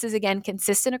 and this is again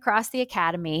consistent across the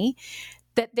academy,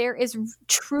 that there is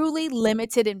truly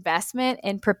limited investment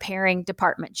in preparing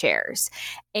department chairs.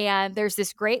 And there's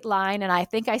this great line, and I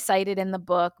think I cited in the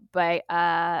book by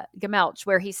Gemelch,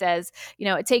 where he says,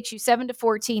 it takes you 7 to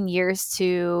 14 years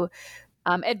to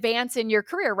advance in your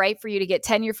career, right? For you to get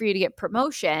tenure, for you to get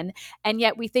promotion. And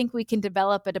yet we think we can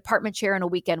develop a department chair in a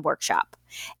weekend workshop.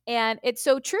 And it's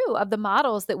so true of the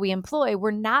models that we employ.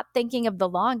 We're not thinking of the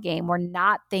long game. We're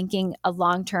not thinking a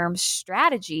long-term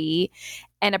strategy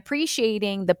and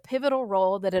appreciating the pivotal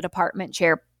role that a department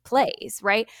chair plays,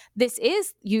 right? This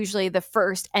is usually the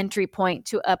first entry point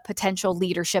to a potential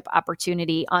leadership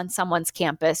opportunity on someone's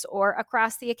campus or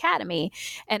across the academy.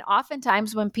 And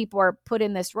oftentimes when people are put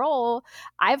in this role,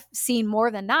 I've seen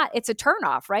more than not, it's a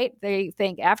turnoff, right? They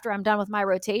think after I'm done with my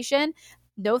rotation,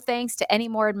 no thanks to any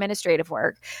more administrative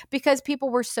work, because people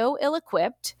were so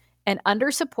ill-equipped and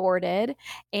under-supported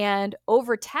and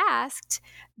overtasked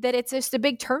that it's just a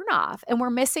big turnoff. And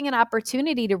we're missing an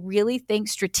opportunity to really think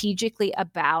strategically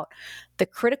about the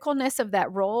criticalness of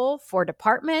that role for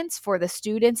departments, for the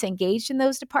students engaged in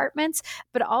those departments,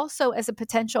 but also as a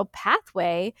potential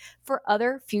pathway for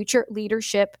other future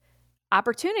leadership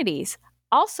opportunities.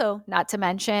 Also, not to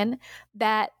mention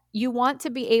that you want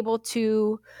to be able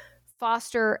to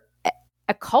foster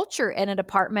a culture in a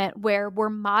department where we're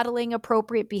modeling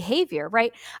appropriate behavior,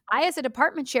 right? I, as a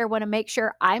department chair, want to make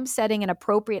sure I'm setting an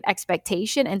appropriate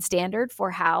expectation and standard for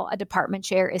how a department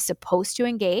chair is supposed to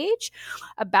engage,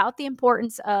 about the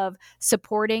importance of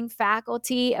supporting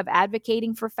faculty, of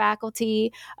advocating for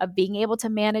faculty, of being able to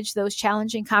manage those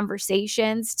challenging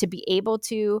conversations, to be able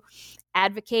to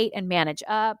advocate and manage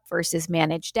up versus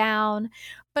manage down,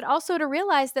 but also to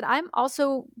realize that I'm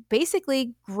also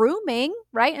basically grooming,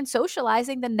 right, and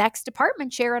socializing the next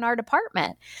department chair in our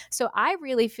department. So I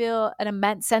really feel an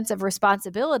immense sense of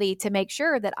responsibility to make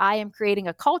sure that I am creating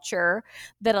a culture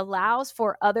that allows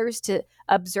for others to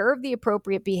observe the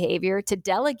appropriate behavior, to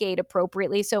delegate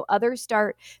appropriately, so others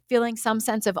start feeling some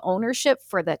sense of ownership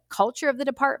for the culture of the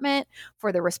department,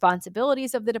 for the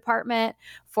responsibilities of the department,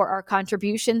 for our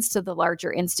contributions to the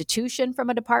larger institution from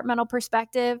a departmental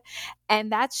perspective. And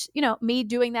that's, me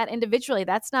doing that individually.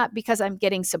 That's not because I'm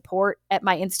getting support at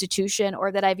my institution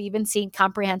or that I've even seen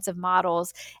comprehensive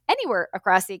models anywhere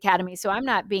across the academy. So I'm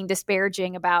not being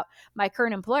disparaging about my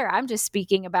current employer. I'm just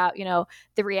speaking about,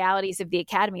 the realities of the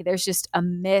academy. There's just a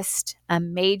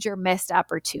major missed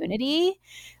opportunity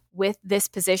with this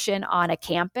position on a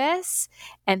campus,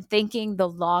 and thinking the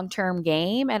long-term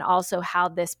game, and also how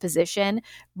this position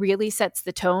really sets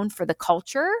the tone for the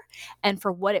culture and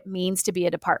for what it means to be a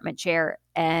department chair.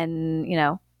 And,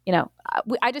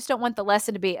 I just don't want the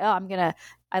lesson to be,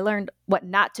 I learned what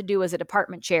not to do as a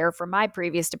department chair from my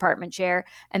previous department chair,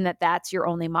 and that's your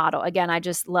only model. Again, I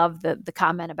just love the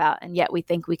comment about, and yet we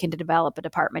think we can develop a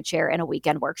department chair in a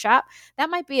weekend workshop. That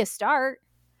might be a start,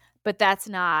 but that's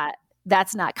not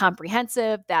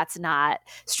comprehensive. That's not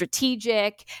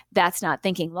strategic. That's not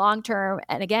thinking long-term.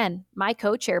 And again, my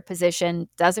co-chair position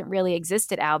doesn't really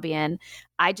exist at Albion.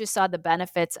 I just saw the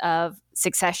benefits of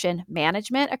succession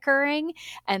management occurring,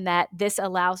 and that this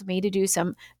allows me to do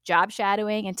some job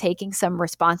shadowing and taking some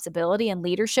responsibility and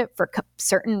leadership for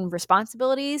certain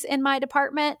responsibilities in my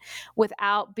department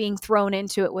without being thrown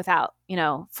into it without,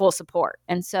 full support.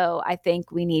 And so I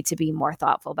think we need to be more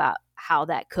thoughtful about how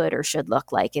that could or should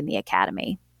look like in the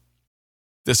academy.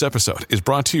 This episode is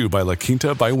brought to you by La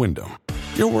Quinta by Wyndham.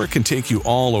 Your work can take you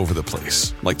all over the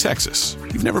place, like Texas.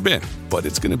 You've never been, but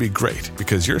it's going to be great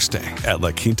because you're staying at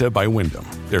La Quinta by Wyndham.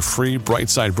 Their free Bright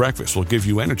Side breakfast will give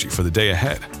you energy for the day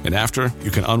ahead. And after,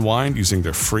 you can unwind using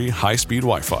their free high-speed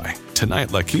Wi-Fi.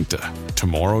 Tonight, La Quinta.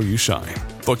 Tomorrow, you shine.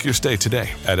 Book your stay today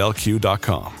at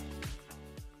LQ.com.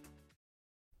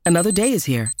 Another day is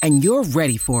here, and you're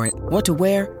ready for it. What to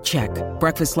wear? Check.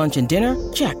 Breakfast, lunch, and dinner?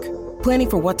 Check. Planning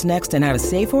for what's next and how to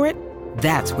save for it?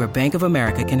 That's where Bank of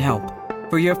America can help.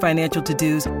 For your financial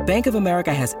to-dos, Bank of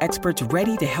America has experts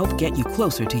ready to help get you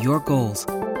closer to your goals.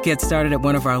 Get started at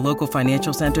one of our local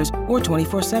financial centers or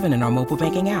 24/7 in our mobile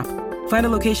banking app. Find a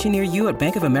location near you at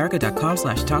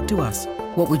bankofamerica.com/talktous.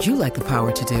 What would you like the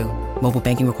power to do? Mobile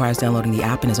banking requires downloading the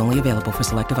app and is only available for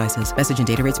select devices. Message and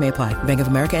data rates may apply. Bank of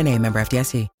America N.A., member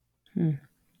FDIC.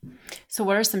 So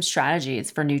what are some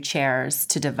strategies for new chairs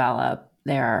to develop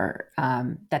their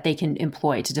that they can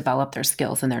employ to develop their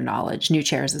skills and their knowledge, new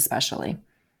chairs especially?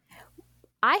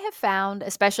 I have found,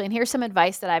 especially, and here's some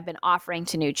advice that I've been offering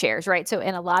to new chairs, right? So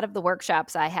in a lot of the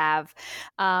workshops I have,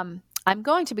 I'm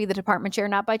going to be the department chair,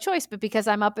 not by choice, but because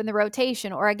I'm up in the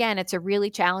rotation, or again, it's a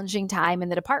really challenging time in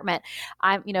the department.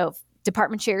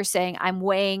 Department chairs saying I'm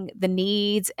weighing the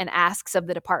needs and asks of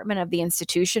the department, of the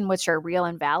institution, which are real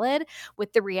and valid,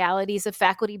 with the realities of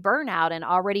faculty burnout and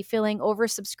already feeling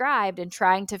oversubscribed and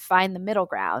trying to find the middle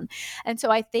ground. And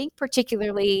so I think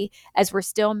particularly as we're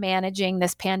still managing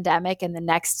this pandemic and the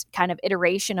next kind of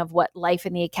iteration of what life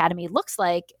in the academy looks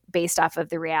like based off of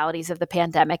the realities of the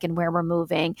pandemic and where we're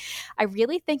moving, I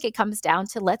really think it comes down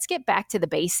to let's get back to the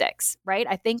basics, right?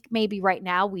 I think maybe right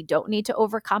now we don't need to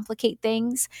overcomplicate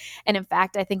things. And in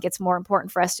fact, I think it's more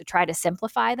important for us to try to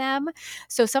simplify them.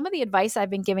 So some of the advice I've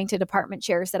been giving to department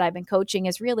chairs that I've been coaching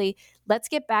is really, let's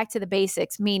get back to the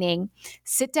basics, meaning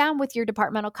sit down with your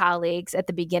departmental colleagues at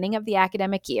the beginning of the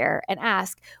academic year and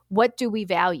ask, what do we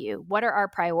value? What are our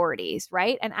priorities,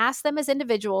 right? And ask them as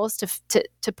individuals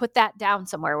to put that down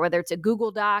somewhere, whether it's a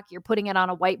Google Doc, you're putting it on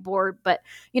a whiteboard, but,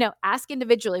 ask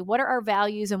individually, what are our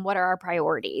values and what are our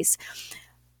priorities?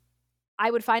 I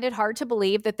would find it hard to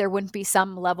believe that there wouldn't be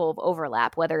some level of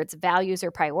overlap, whether it's values or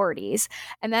priorities.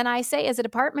 And then I say, as a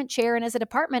department chair and as a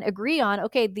department, agree on,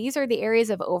 okay, these are the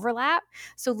areas of overlap.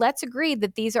 So let's agree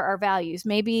that these are our values.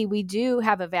 Maybe we do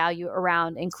have a value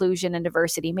around inclusion and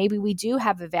diversity. Maybe we do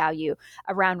have a value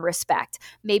around respect.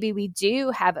 Maybe we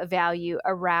do have a value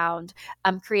around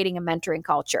creating a mentoring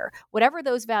culture. Whatever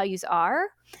those values are,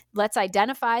 let's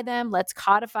identify them, let's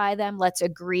codify them, let's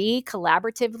agree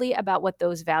collaboratively about what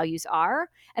those values are.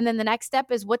 And then the next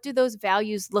step is, what do those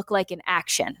values look like in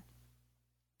action?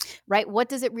 Right? What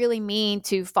does it really mean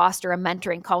to foster a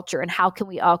mentoring culture, and how can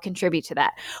we all contribute to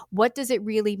that? What does it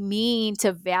really mean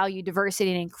to value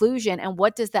diversity and inclusion, and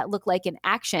what does that look like in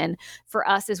action for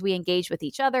us as we engage with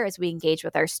each other, as we engage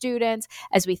with our students,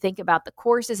 as we think about the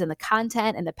courses and the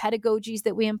content and the pedagogies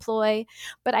that we employ?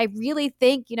 But I really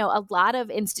think, a lot of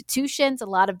institutions, a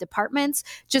lot of departments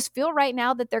just feel right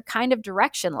now that they're kind of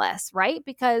directionless, right?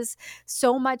 Because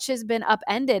so much has been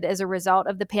upended as a result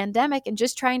of the pandemic, and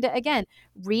just trying to, again,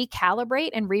 recalibrate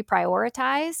and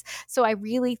reprioritize. So I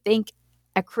really think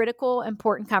a critical,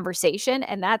 important conversation,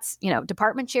 and that's,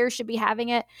 department chairs should be having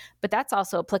it, but that's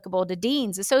also applicable to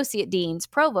deans, associate deans,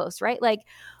 provosts, right? Like,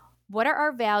 what are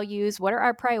our values? What are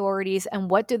our priorities?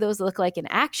 And what do those look like in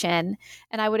action?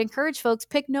 And I would encourage folks,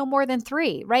 pick no more than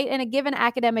 3, right? In a given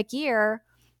academic year,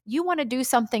 you want to do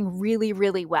something really,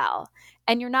 really well.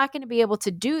 And you're not going to be able to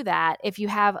do that if you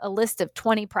have a list of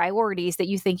 20 priorities that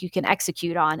you think you can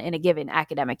execute on in a given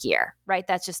academic year, right?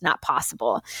 That's just not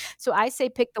possible. So I say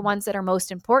pick the ones that are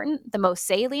most important, the most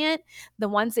salient, the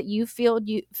ones that you feel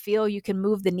you can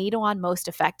move the needle on most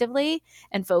effectively,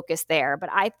 and focus there. But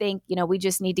I think, we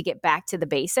just need to get back to the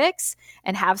basics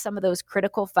and have some of those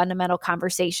critical, fundamental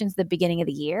conversations at the beginning of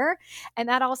the year. And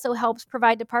that also helps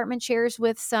provide department chairs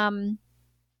with some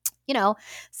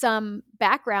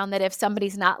background that if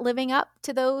somebody's not living up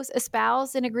to those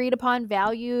espoused and agreed upon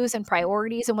values and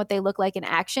priorities and what they look like in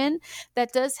action,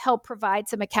 that does help provide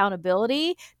some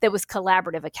accountability that was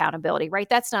collaborative accountability, right?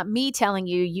 That's not me telling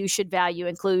you should value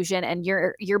inclusion and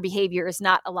your behavior is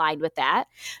not aligned with that.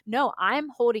 No, I'm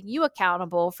holding you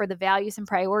accountable for the values and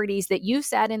priorities that you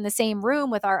sat in the same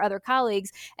room with our other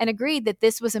colleagues and agreed that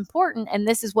this was important and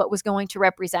this is what was going to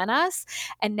represent us.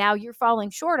 And now you're falling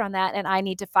short on that, and I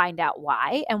need to find out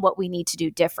why and what we need to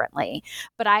do differently.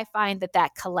 But I find that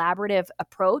collaborative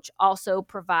approach also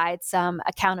provides some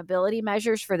accountability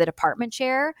measures for the department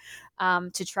chair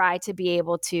to try to be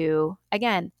able to,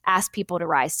 again, ask people to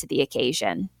rise to the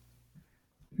occasion.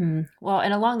 Well,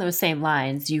 and along those same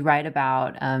lines, you write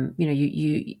about, I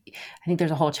think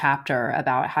there's a whole chapter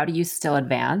about how do you still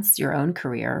advance your own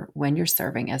career when you're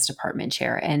serving as department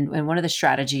chair. And one of the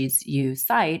strategies you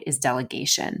cite is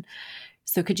delegation.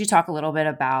 So could you talk a little bit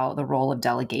about the role of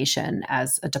delegation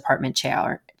as a department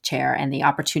chair and the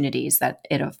opportunities that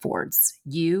it affords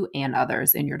you and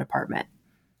others in your department?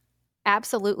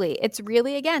 Absolutely. It's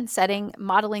really, again,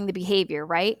 modeling the behavior,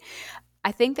 right?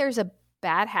 I think there's a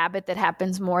bad habit that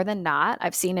happens more than not.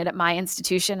 I've seen it at my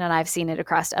institution and I've seen it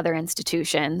across other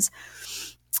institutions.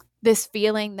 this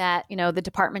feeling that, the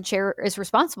department chair is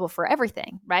responsible for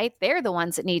everything, right? They're the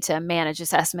ones that need to manage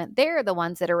assessment. They're the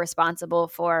ones that are responsible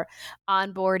for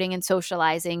onboarding and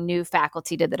socializing new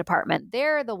faculty to the department.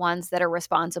 They're the ones that are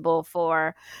responsible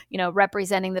for,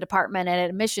 representing the department at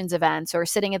admissions events or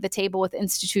sitting at the table with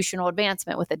institutional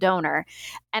advancement with a donor.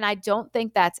 And I don't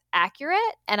think that's accurate,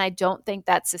 and I don't think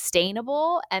that's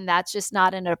sustainable, and that's just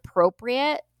not an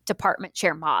appropriate department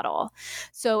chair model.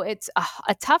 So it's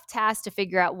a tough task to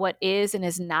figure out what is and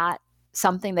is not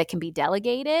something that can be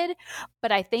delegated.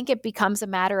 But I think it becomes a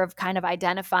matter of kind of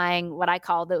identifying what I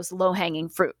call those low-hanging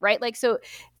fruit, right? Like, so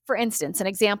for instance, an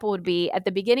example would be at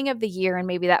the beginning of the year and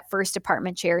maybe that first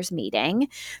department chairs meeting,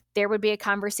 there would be a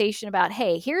conversation about,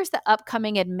 hey, here's the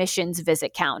upcoming admissions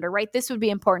visit calendar, right? This would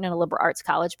be important in a liberal arts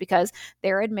college because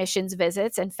their admissions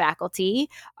visits and faculty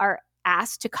are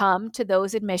asked to come to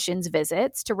those admissions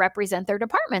visits to represent their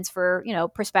departments for,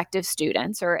 prospective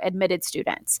students or admitted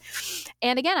students.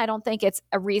 And again, I don't think it's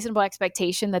a reasonable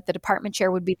expectation that the department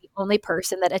chair would be the only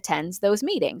person that attends those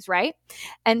meetings, right?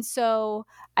 And so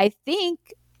I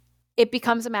think it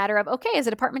becomes a matter of, okay, as a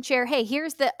department chair, hey,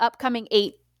 here's the upcoming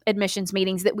 8 admissions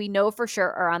meetings that we know for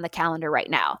sure are on the calendar right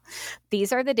now.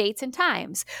 These are the dates and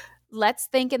times. Let's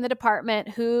think in the department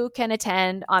who can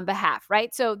attend on behalf,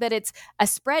 right? So that it's a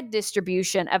spread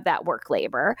distribution of that work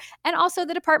labor. And also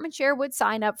the department chair would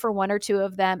sign up for 1 or 2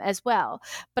 of them as well.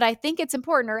 But I think it's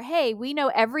important, or hey, we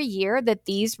know every year that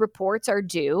these reports are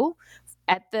due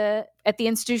at the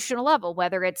institutional level,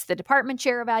 whether it's the department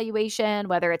chair evaluation,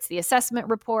 whether it's the assessment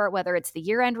report, whether it's the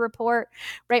year-end report,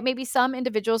 right? Maybe some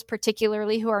individuals,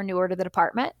 particularly who are newer to the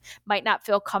department, might not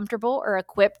feel comfortable or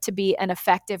equipped to be an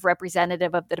effective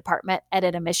representative of the department at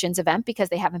an admissions event because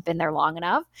they haven't been there long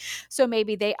enough. So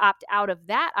maybe they opt out of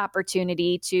that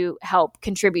opportunity to help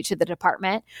contribute to the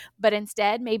department, but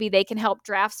instead maybe they can help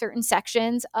draft certain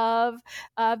sections of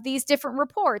these different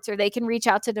reports, or they can reach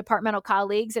out to departmental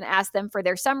colleagues and ask them for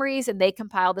their summaries, and they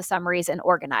compile the summaries and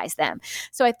organize them.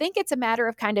 So I think it's a matter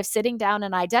of kind of sitting down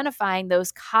and identifying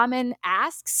those common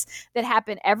asks that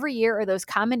happen every year, or those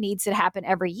common needs that happen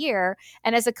every year.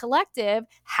 And as a collective,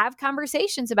 have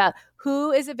conversations about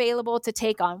who is available to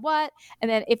take on what. And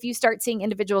then if you start seeing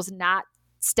individuals not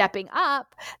stepping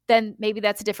up, then maybe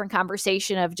that's a different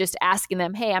conversation of just asking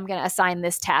them, hey, I'm going to assign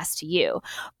this task to you.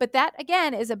 But that,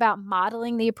 again, is about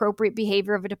modeling the appropriate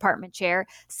behavior of a department chair,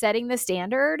 setting the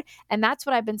standard. And that's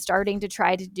what I've been starting to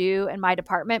try to do in my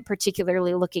department,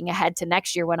 particularly looking ahead to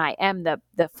next year when I am the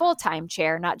full-time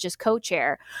chair, not just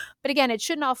co-chair. But again, it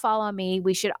shouldn't all fall on me.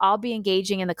 We should all be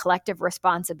engaging in the collective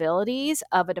responsibilities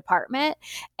of a department.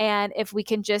 And if we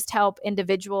can just help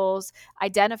individuals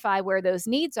identify where those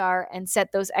needs are and set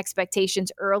those expectations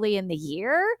early in the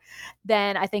year,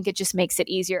 then I think it just makes it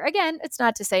easier. Again, it's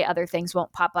not to say other things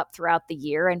won't pop up throughout the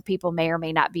year and people may or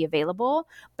may not be available,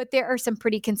 but there are some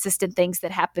pretty consistent things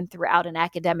that happen throughout an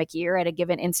academic year at a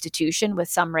given institution with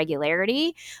some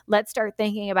regularity. Let's start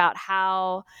thinking about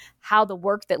how the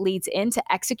work that leads into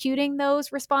executing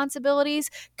those responsibilities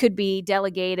could be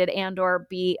delegated and or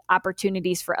be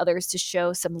opportunities for others to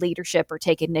show some leadership or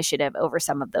take initiative over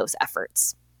some of those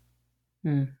efforts.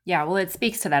 Yeah, well, it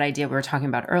speaks to that idea we were talking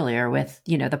about earlier with,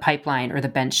 the pipeline or the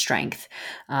bench strength.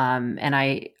 And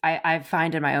I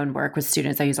find in my own work with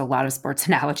students, I use a lot of sports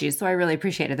analogies. So I really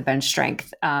appreciated the bench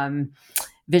strength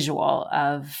visual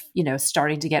of,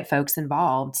 starting to get folks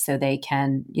involved so they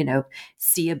can,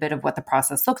 see a bit of what the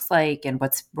process looks like and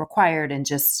what's required and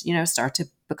just, start to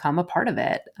become a part of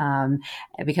it.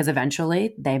 Because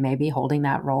eventually they may be holding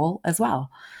that role as well.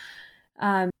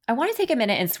 I want to take a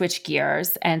minute and switch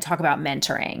gears and talk about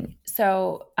mentoring.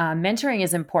 So mentoring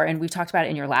is important. We've talked about it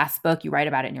in your last book. You write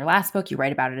about it in your last book. You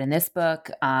write about it in this book.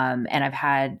 And I've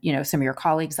had, some of your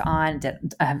colleagues on that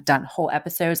have done whole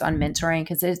episodes on mentoring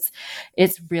because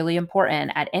it's really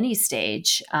important at any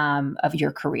stage of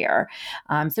your career.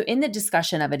 So in the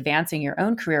discussion of advancing your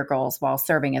own career goals while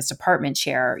serving as department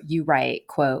chair, you write,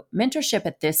 quote, mentorship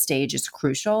at this stage is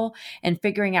crucial, and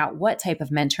figuring out what type of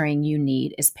mentoring you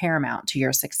need is paramount to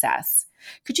your success.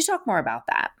 Could you talk more about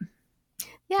that?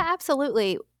 Yeah,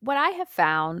 absolutely. What I have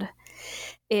found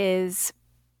is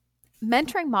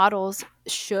mentoring models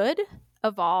should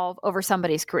evolve over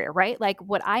somebody's career, right? Like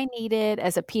what I needed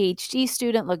as a PhD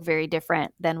student looked very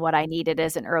different than what I needed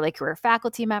as an early career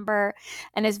faculty member,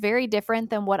 and is very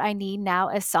different than what I need now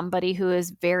as somebody who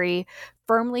is very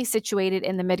firmly situated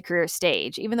in the mid-career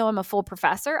stage. Even though I'm a full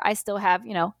professor, I still have,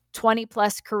 20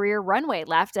 plus career runway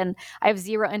left, and I have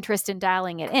zero interest in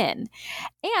dialing it in.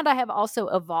 And I have also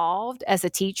evolved as a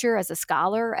teacher, as a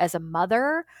scholar, as a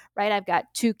mother, right? I've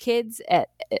got 2 kids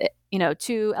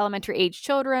two elementary age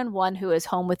children, one who is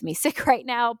home with me sick right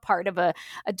now, part of a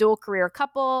dual career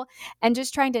couple, and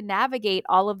just trying to navigate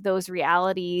all of those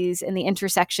realities and the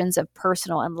intersections of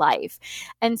personal and life.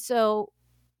 And so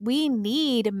we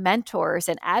need mentors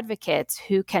and advocates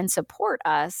who can support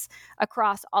us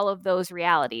across all of those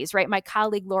realities, right? My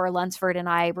colleague Laura Lunsford and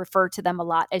I refer to them a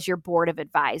lot as your board of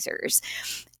advisors.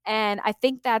 And I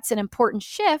think that's an important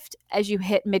shift as you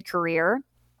hit mid-career,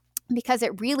 because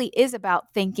it really is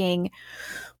about thinking,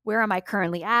 where am I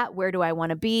currently at? Where do I want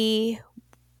to be?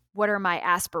 What are my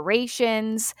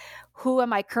aspirations? Who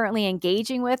am I currently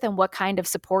engaging with, and what kind of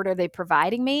support are they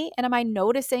providing me? And am I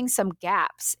noticing some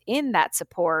gaps in that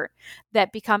support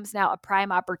that becomes now a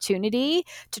prime opportunity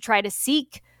to try to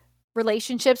seek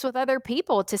relationships with other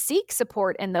people, to seek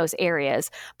support in those areas?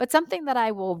 But something that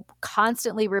I will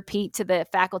constantly repeat to the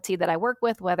faculty that I work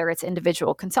with, whether it's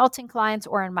individual consulting clients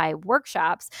or in my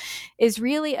workshops, is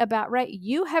really about, right,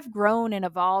 you have grown and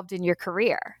evolved in your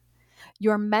career.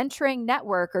 Your mentoring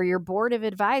network or your board of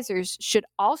advisors should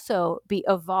also be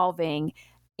evolving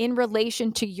in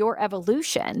relation to your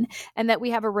evolution, and that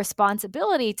we have a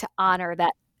responsibility to honor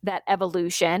that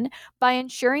evolution by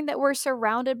ensuring that we're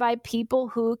surrounded by people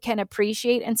who can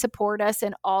appreciate and support us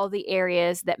in all the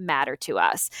areas that matter to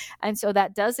us. And so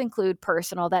that does include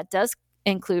personal, that does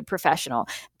include professional,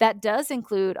 that does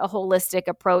include a holistic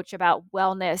approach about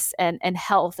wellness and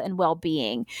health and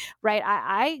well-being, right?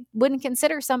 I wouldn't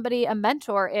consider somebody a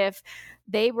mentor if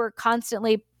they were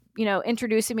constantly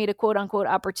introducing me to quote unquote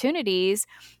opportunities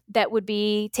that would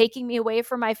be taking me away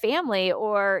from my family,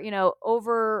 or,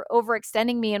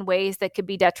 overextending me in ways that could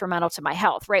be detrimental to my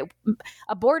health, right?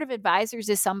 A board of advisors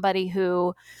is somebody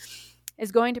who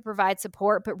is going to provide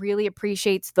support, but really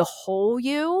appreciates the whole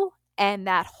you. And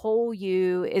that whole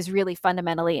you is really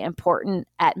fundamentally important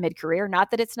at mid-career.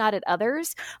 Not that it's not at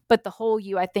others, but the whole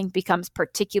you, I think, becomes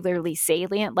particularly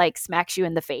salient, like smacks you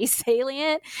in the face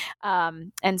salient.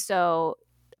 And so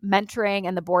mentoring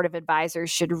and the board of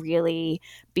advisors should really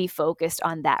be focused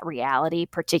on that reality,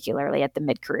 particularly at the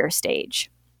mid-career stage.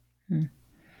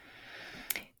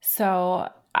 So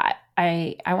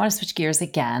I want to switch gears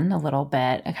again a little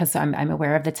bit, because I'm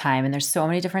aware of the time and there's so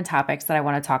many different topics that I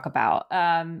want to talk about.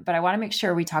 But I want to make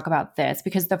sure we talk about this,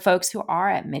 because the folks who are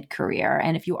at mid-career,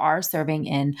 and if you are serving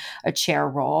in a chair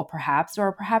role, perhaps,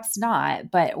 or perhaps not,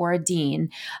 or a dean,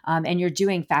 and you're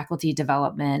doing faculty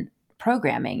development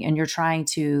programming, and you're trying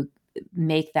to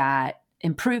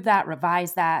improve that,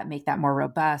 revise that, make that more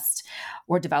robust,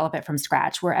 or develop it from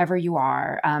scratch, wherever you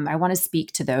are. I want to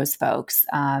speak to those folks.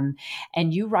 And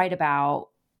you write about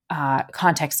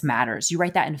context matters. You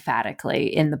write that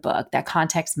emphatically in the book, that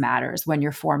context matters when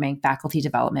you're forming faculty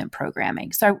development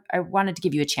programming. So I wanted to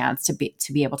give you a chance to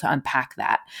be able to unpack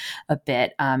that a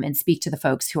bit, and speak to the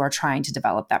folks who are trying to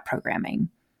develop that programming.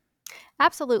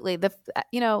 Absolutely.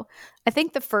 I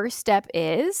think the first step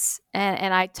is,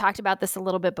 and I talked about this a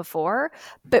little bit before,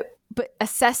 but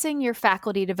assessing your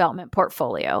faculty development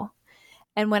portfolio.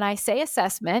 And when I say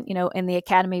assessment, in the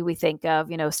academy, we think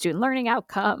of, student learning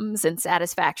outcomes and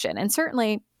satisfaction. And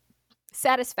certainly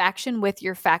satisfaction with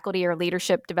your faculty or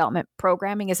leadership development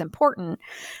programming is important,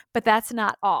 but that's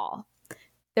not all.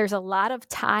 There's a lot of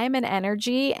time and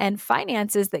energy and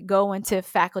finances that go into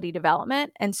faculty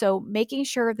development. And so making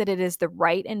sure that it is the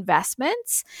right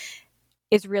investments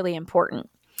is really important.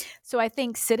 So I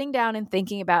think sitting down and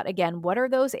thinking about, again, what are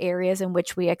those areas in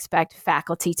which we expect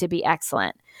faculty to be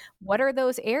excellent? What are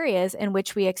those areas in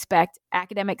which we expect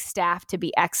academic staff to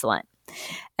be excellent?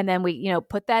 And then we,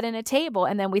 put that in a table,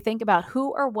 and then we think about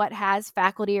who or what has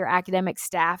faculty or academic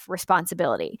staff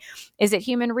responsibility. Is it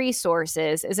human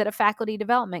resources? Is it a faculty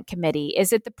development committee?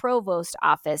 Is it the provost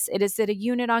office? Is it a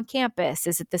unit on campus?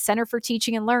 Is it the Center for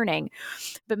Teaching and Learning?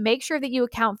 But make sure that you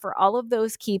account for all of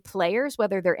those key players,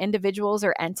 whether they're individuals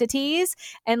or entities.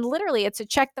 And literally, it's a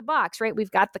check the box, right?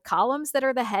 We've got the columns that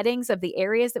are the headings of the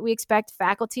areas that we expect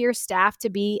faculty or staff to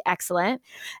be excellent.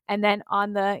 And then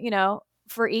on the,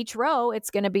 for each row, it's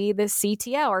going to be the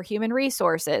CTL or human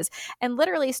resources, and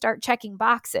literally start checking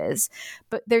boxes.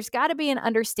 But there's got to be an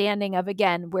understanding of,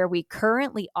 again, where we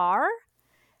currently are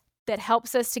that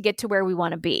helps us to get to where we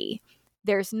want to be.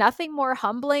 There's nothing more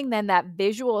humbling than that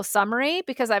visual summary,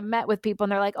 because I've met with people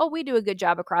and they're like, oh, we do a good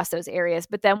job across those areas.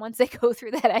 But then once they go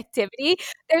through that activity,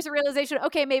 there's a realization,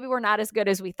 okay, maybe we're not as good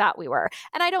as we thought we were.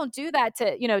 And I don't do that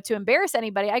to embarrass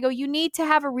anybody. I go, you need to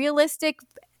have a realistic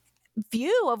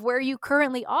view of where you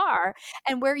currently are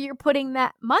and where you're putting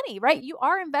that money, right? You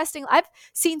are investing. I've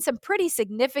seen some pretty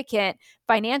significant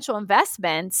financial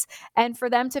investments, and for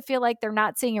them to feel like they're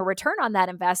not seeing a return on that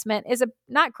investment is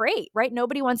not great, right?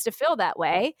 Nobody wants to feel that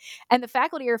way. And the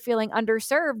faculty are feeling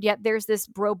underserved, yet there's this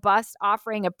robust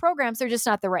offering of programs. They're just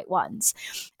not the right ones.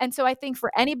 And so I think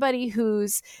for anybody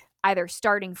who's either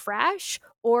starting fresh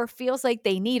or feels like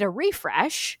they need a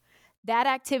refresh, that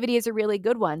activity is a really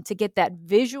good one to get that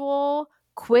visual,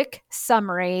 quick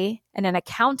summary and an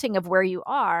accounting of where you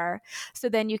are. So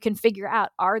then you can figure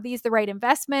out, are these the right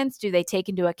investments? Do they take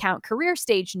into account career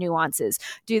stage nuances?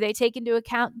 Do they take into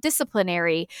account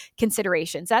disciplinary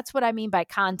considerations? That's what I mean by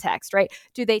context, right?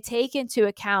 Do they take into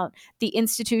account the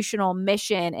institutional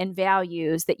mission and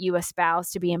values that you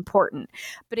espouse to be important?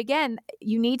 But again,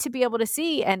 you need to be able to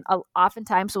see, and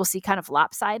oftentimes we'll see kind of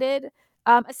lopsided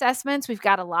assessments. We've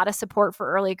got a lot of support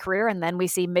for early career, and then we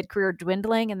see mid-career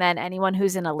dwindling, and then anyone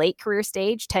who's in a late career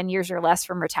stage, 10 years or less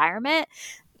from retirement,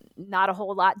 not a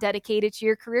whole lot dedicated to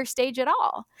your career stage at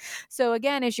all. So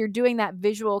again, as you're doing that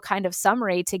visual kind of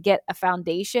summary to get a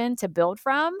foundation to build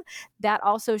from, that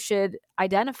also should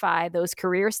identify those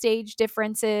career stage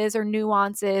differences or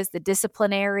nuances, the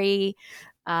disciplinary,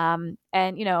 and,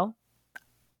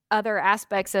 other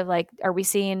aspects of like, are we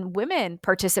seeing women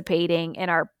participating in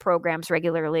our programs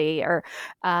regularly, or,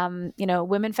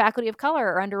 women faculty of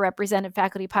color or underrepresented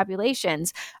faculty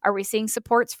populations? Are we seeing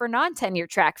supports for non-tenure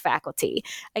track faculty?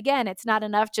 Again, it's not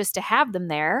enough just to have them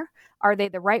there. Are they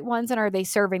the right ones, and are they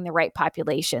serving the right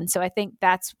population? So I think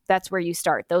that's where you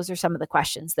start. Those are some of the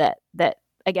questions that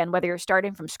again, whether you're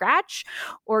starting from scratch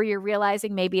or you're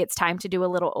realizing maybe it's time to do a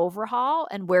little overhaul,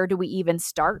 and where do we even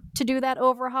start to do that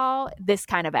overhaul? This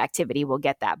kind of activity will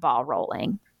get that ball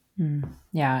rolling.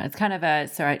 Yeah, it's kind of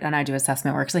and I do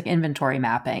assessment work. It's like inventory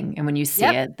mapping. And when you see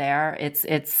it there, it's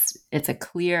a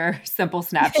clear, simple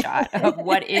snapshot of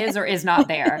what is or is not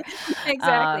there.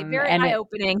 Exactly. Very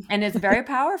eye-opening. And it's very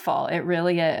powerful. It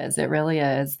really is. It really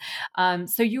is.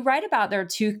 So you write about there are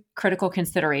two critical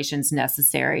considerations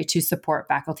necessary to support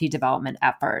faculty development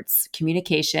efforts: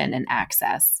 communication and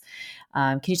access.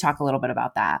 Can you talk a little bit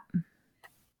about that?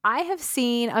 I have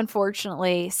seen,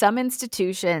 unfortunately, some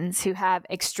institutions who have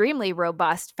extremely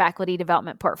robust faculty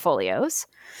development portfolios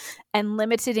and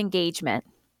limited engagement.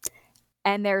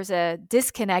 And there's a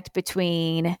disconnect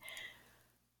between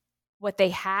what they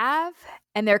have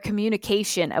and their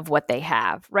communication of what they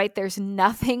have, right? There's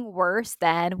nothing worse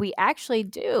than we actually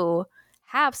do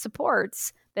have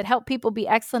supports that help people be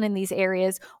excellent in these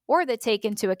areas, or that take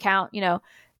into account,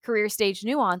 career stage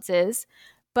nuances,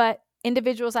 but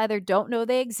individuals either don't know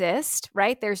they exist,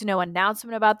 right? There's no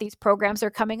announcement about these programs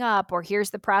are coming up, or here's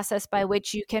the process by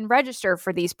which you can register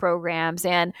for these programs.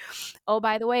 And, oh,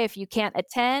 by the way, if you can't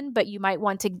attend, but you might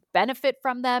want to benefit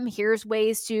from them, here's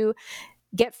ways to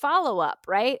get follow-up,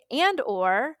 right? And,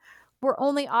 or we're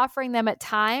only offering them at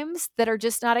times that are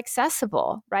just not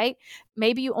accessible, right?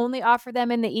 Maybe you only offer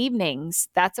them in the evenings.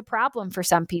 That's a problem for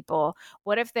some people.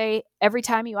 What if every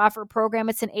time you offer a program,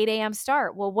 it's an 8 a.m.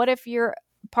 start? Well, what if you're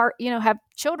have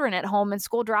children at home and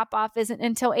school drop off isn't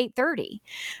until 8:30,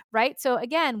 right? So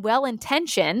again,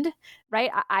 well-intentioned,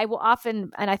 right? I will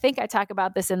often, and I think I talk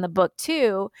about this in the book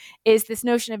too, is this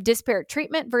notion of disparate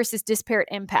treatment versus disparate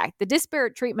impact. The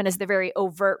disparate treatment is the very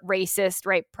overt racist,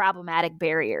 right? Problematic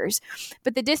barriers.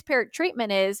 But the disparate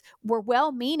treatment is we're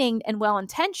well-meaning and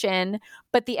well-intentioned,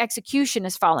 but the execution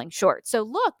is falling short. So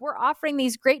look, we're offering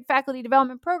these great faculty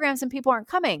development programs and people aren't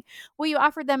coming. Well, you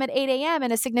offered them at 8 a.m.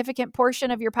 and a significant portion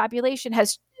of your population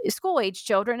has school-age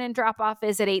children and drop-off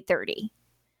is at 8:30.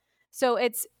 So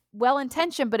it's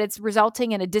well-intentioned, but it's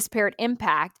resulting in a disparate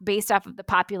impact based off of the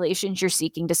populations you're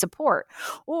seeking to support.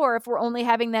 Or if we're only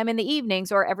having them in the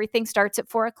evenings, or everything starts at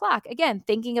 4:00, again,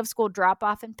 thinking of school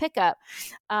drop-off and pickup.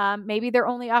 Maybe they're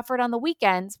only offered on the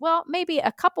weekends. Well, maybe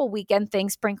a couple weekend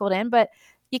things sprinkled in, but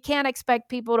you can't expect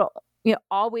people to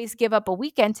always give up a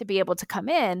weekend to be able to come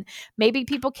in. Maybe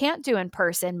people can't do in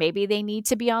person. Maybe they need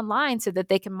to be online so that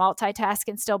they can multitask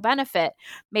and still benefit.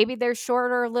 Maybe there's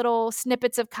shorter little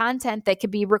snippets of content that could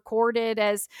be recorded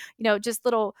as, just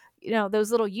little, those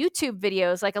little YouTube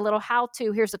videos, like a little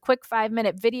how-to. Here's a quick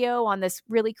 5-minute video on this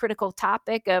really critical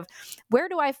topic of where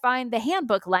do I find the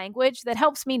handbook language that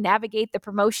helps me navigate the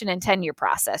promotion and tenure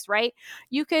process, right?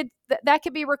 That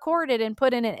could be recorded and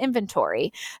put in an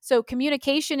inventory. So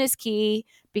communication is key,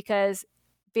 because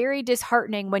very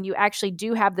disheartening when you actually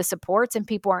do have the supports and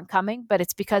people aren't coming, but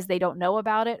it's because they don't know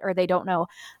about it or they don't know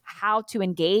how to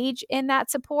engage in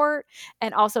that support.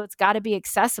 And also it's got to be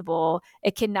accessible.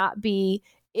 It cannot be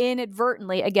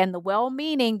inadvertently, again, the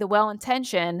well-meaning, the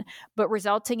well-intention, but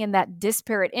resulting in that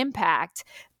disparate impact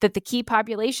that the key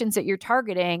populations that you're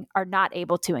targeting are not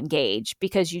able to engage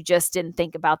because you just didn't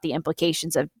think about the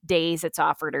implications of days it's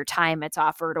offered or time it's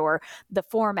offered or the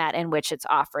format in which it's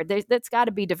offered. That's got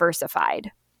to be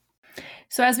diversified.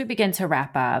 So as we begin to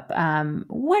wrap up,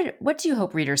 what do you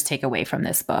hope readers take away from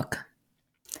this book?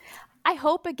 I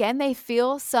hope, again, they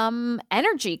feel some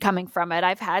energy coming from it.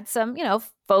 I've had some,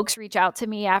 folks reach out to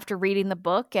me after reading the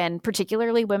book, and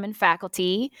particularly women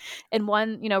faculty. And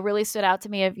one, really stood out to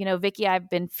me of, Vicki, I've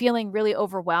been feeling really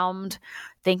overwhelmed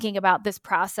thinking about this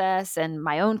process and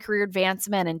my own career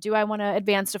advancement. And do I want to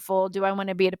advance to full? Do I want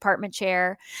to be a department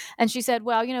chair? And she said,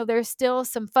 well, there's still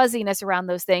some fuzziness around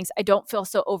those things. I don't feel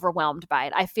so overwhelmed by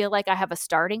it. I feel like I have a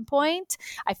starting point.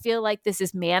 I feel like this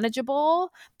is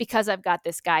manageable because I've got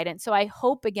this guidance. So I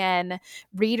hope, again,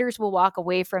 readers will walk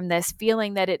away from this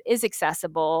feeling that it is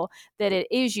accessible, that it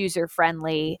is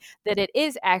user-friendly, that it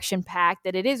is action-packed,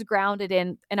 that it is grounded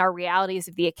in our realities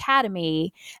of the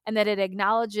academy, and that it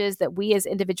acknowledges that we as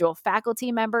individual faculty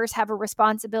members have a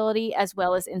responsibility as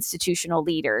well as institutional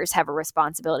leaders have a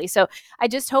responsibility. So I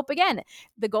just hope, again,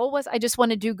 the goal was I just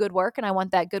want to do good work and I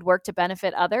want that good work to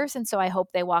benefit others. And so I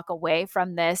hope they walk away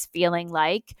from this feeling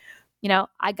like,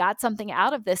 I got something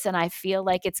out of this and I feel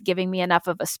like it's giving me enough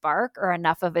of a spark or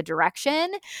enough of a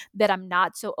direction that I'm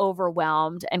not so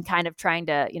overwhelmed and kind of trying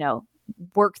to,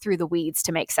 work through the weeds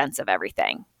to make sense of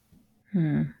everything.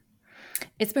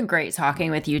 It's been great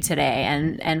talking with you today.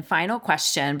 And final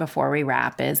question before we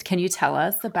wrap is, can you tell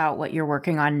us about what you're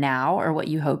working on now or what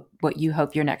you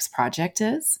hope your next project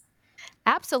is?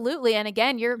 Absolutely. And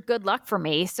again, you're good luck for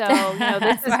me. So,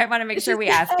 this is why I want to make sure we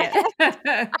ask it.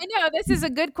 I know this is a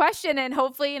good question. And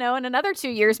hopefully, in another 2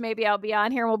 years, maybe I'll be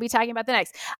on here and we'll be talking about the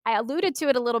next. I alluded to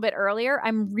it a little bit earlier.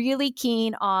 I'm really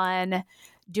keen on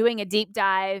doing a deep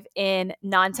dive in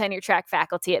non-tenure track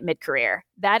faculty at mid-career.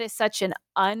 That is such an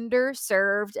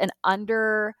underserved and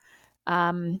underserved,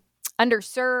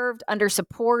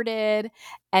 undersupported,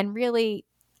 and really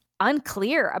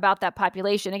unclear about that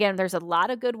population. Again, there's a lot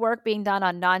of good work being done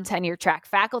on non-tenure track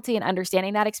faculty and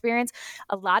understanding that experience.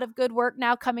 A lot of good work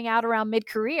now coming out around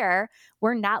mid-career.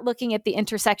 We're not looking at the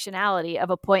intersectionality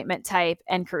of appointment type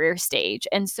and career stage.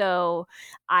 And so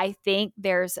I think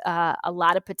there's a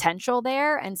lot of potential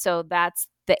there. And so that's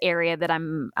the area that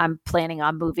I'm planning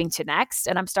on moving to next.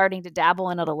 And I'm starting to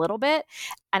dabble in it a little bit.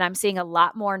 And I'm seeing a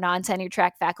lot more non-tenure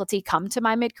track faculty come to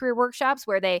my mid-career workshops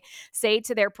where they say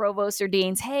to their provosts or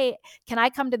deans, hey, can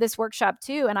I come to this workshop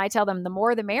too? And I tell them the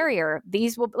more the merrier.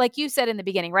 These will, like you said in the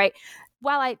beginning, right?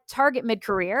 While I target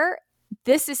mid-career,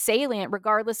 this is salient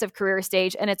regardless of career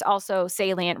stage, and it's also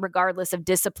salient regardless of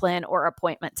discipline or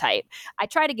appointment type. I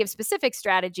try to give specific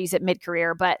strategies at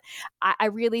mid-career, but I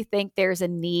really think there's a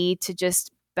need to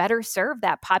just better serve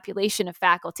that population of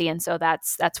faculty. And so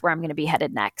that's where I'm going to be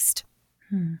headed next.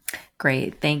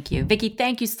 Great. Thank you. Vicki,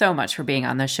 thank you so much for being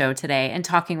on the show today and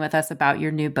talking with us about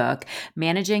your new book,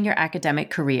 Managing Your Academic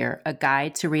Career, A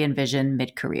Guide to Re-Envision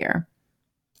Mid-Career.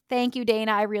 Thank you,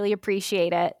 Dana. I really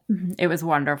appreciate it. It was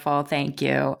wonderful. Thank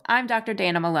you. I'm Dr.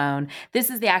 Dana Malone. This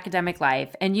is The Academic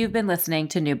Life, and you've been listening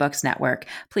to New Books Network.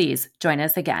 Please join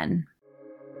us again.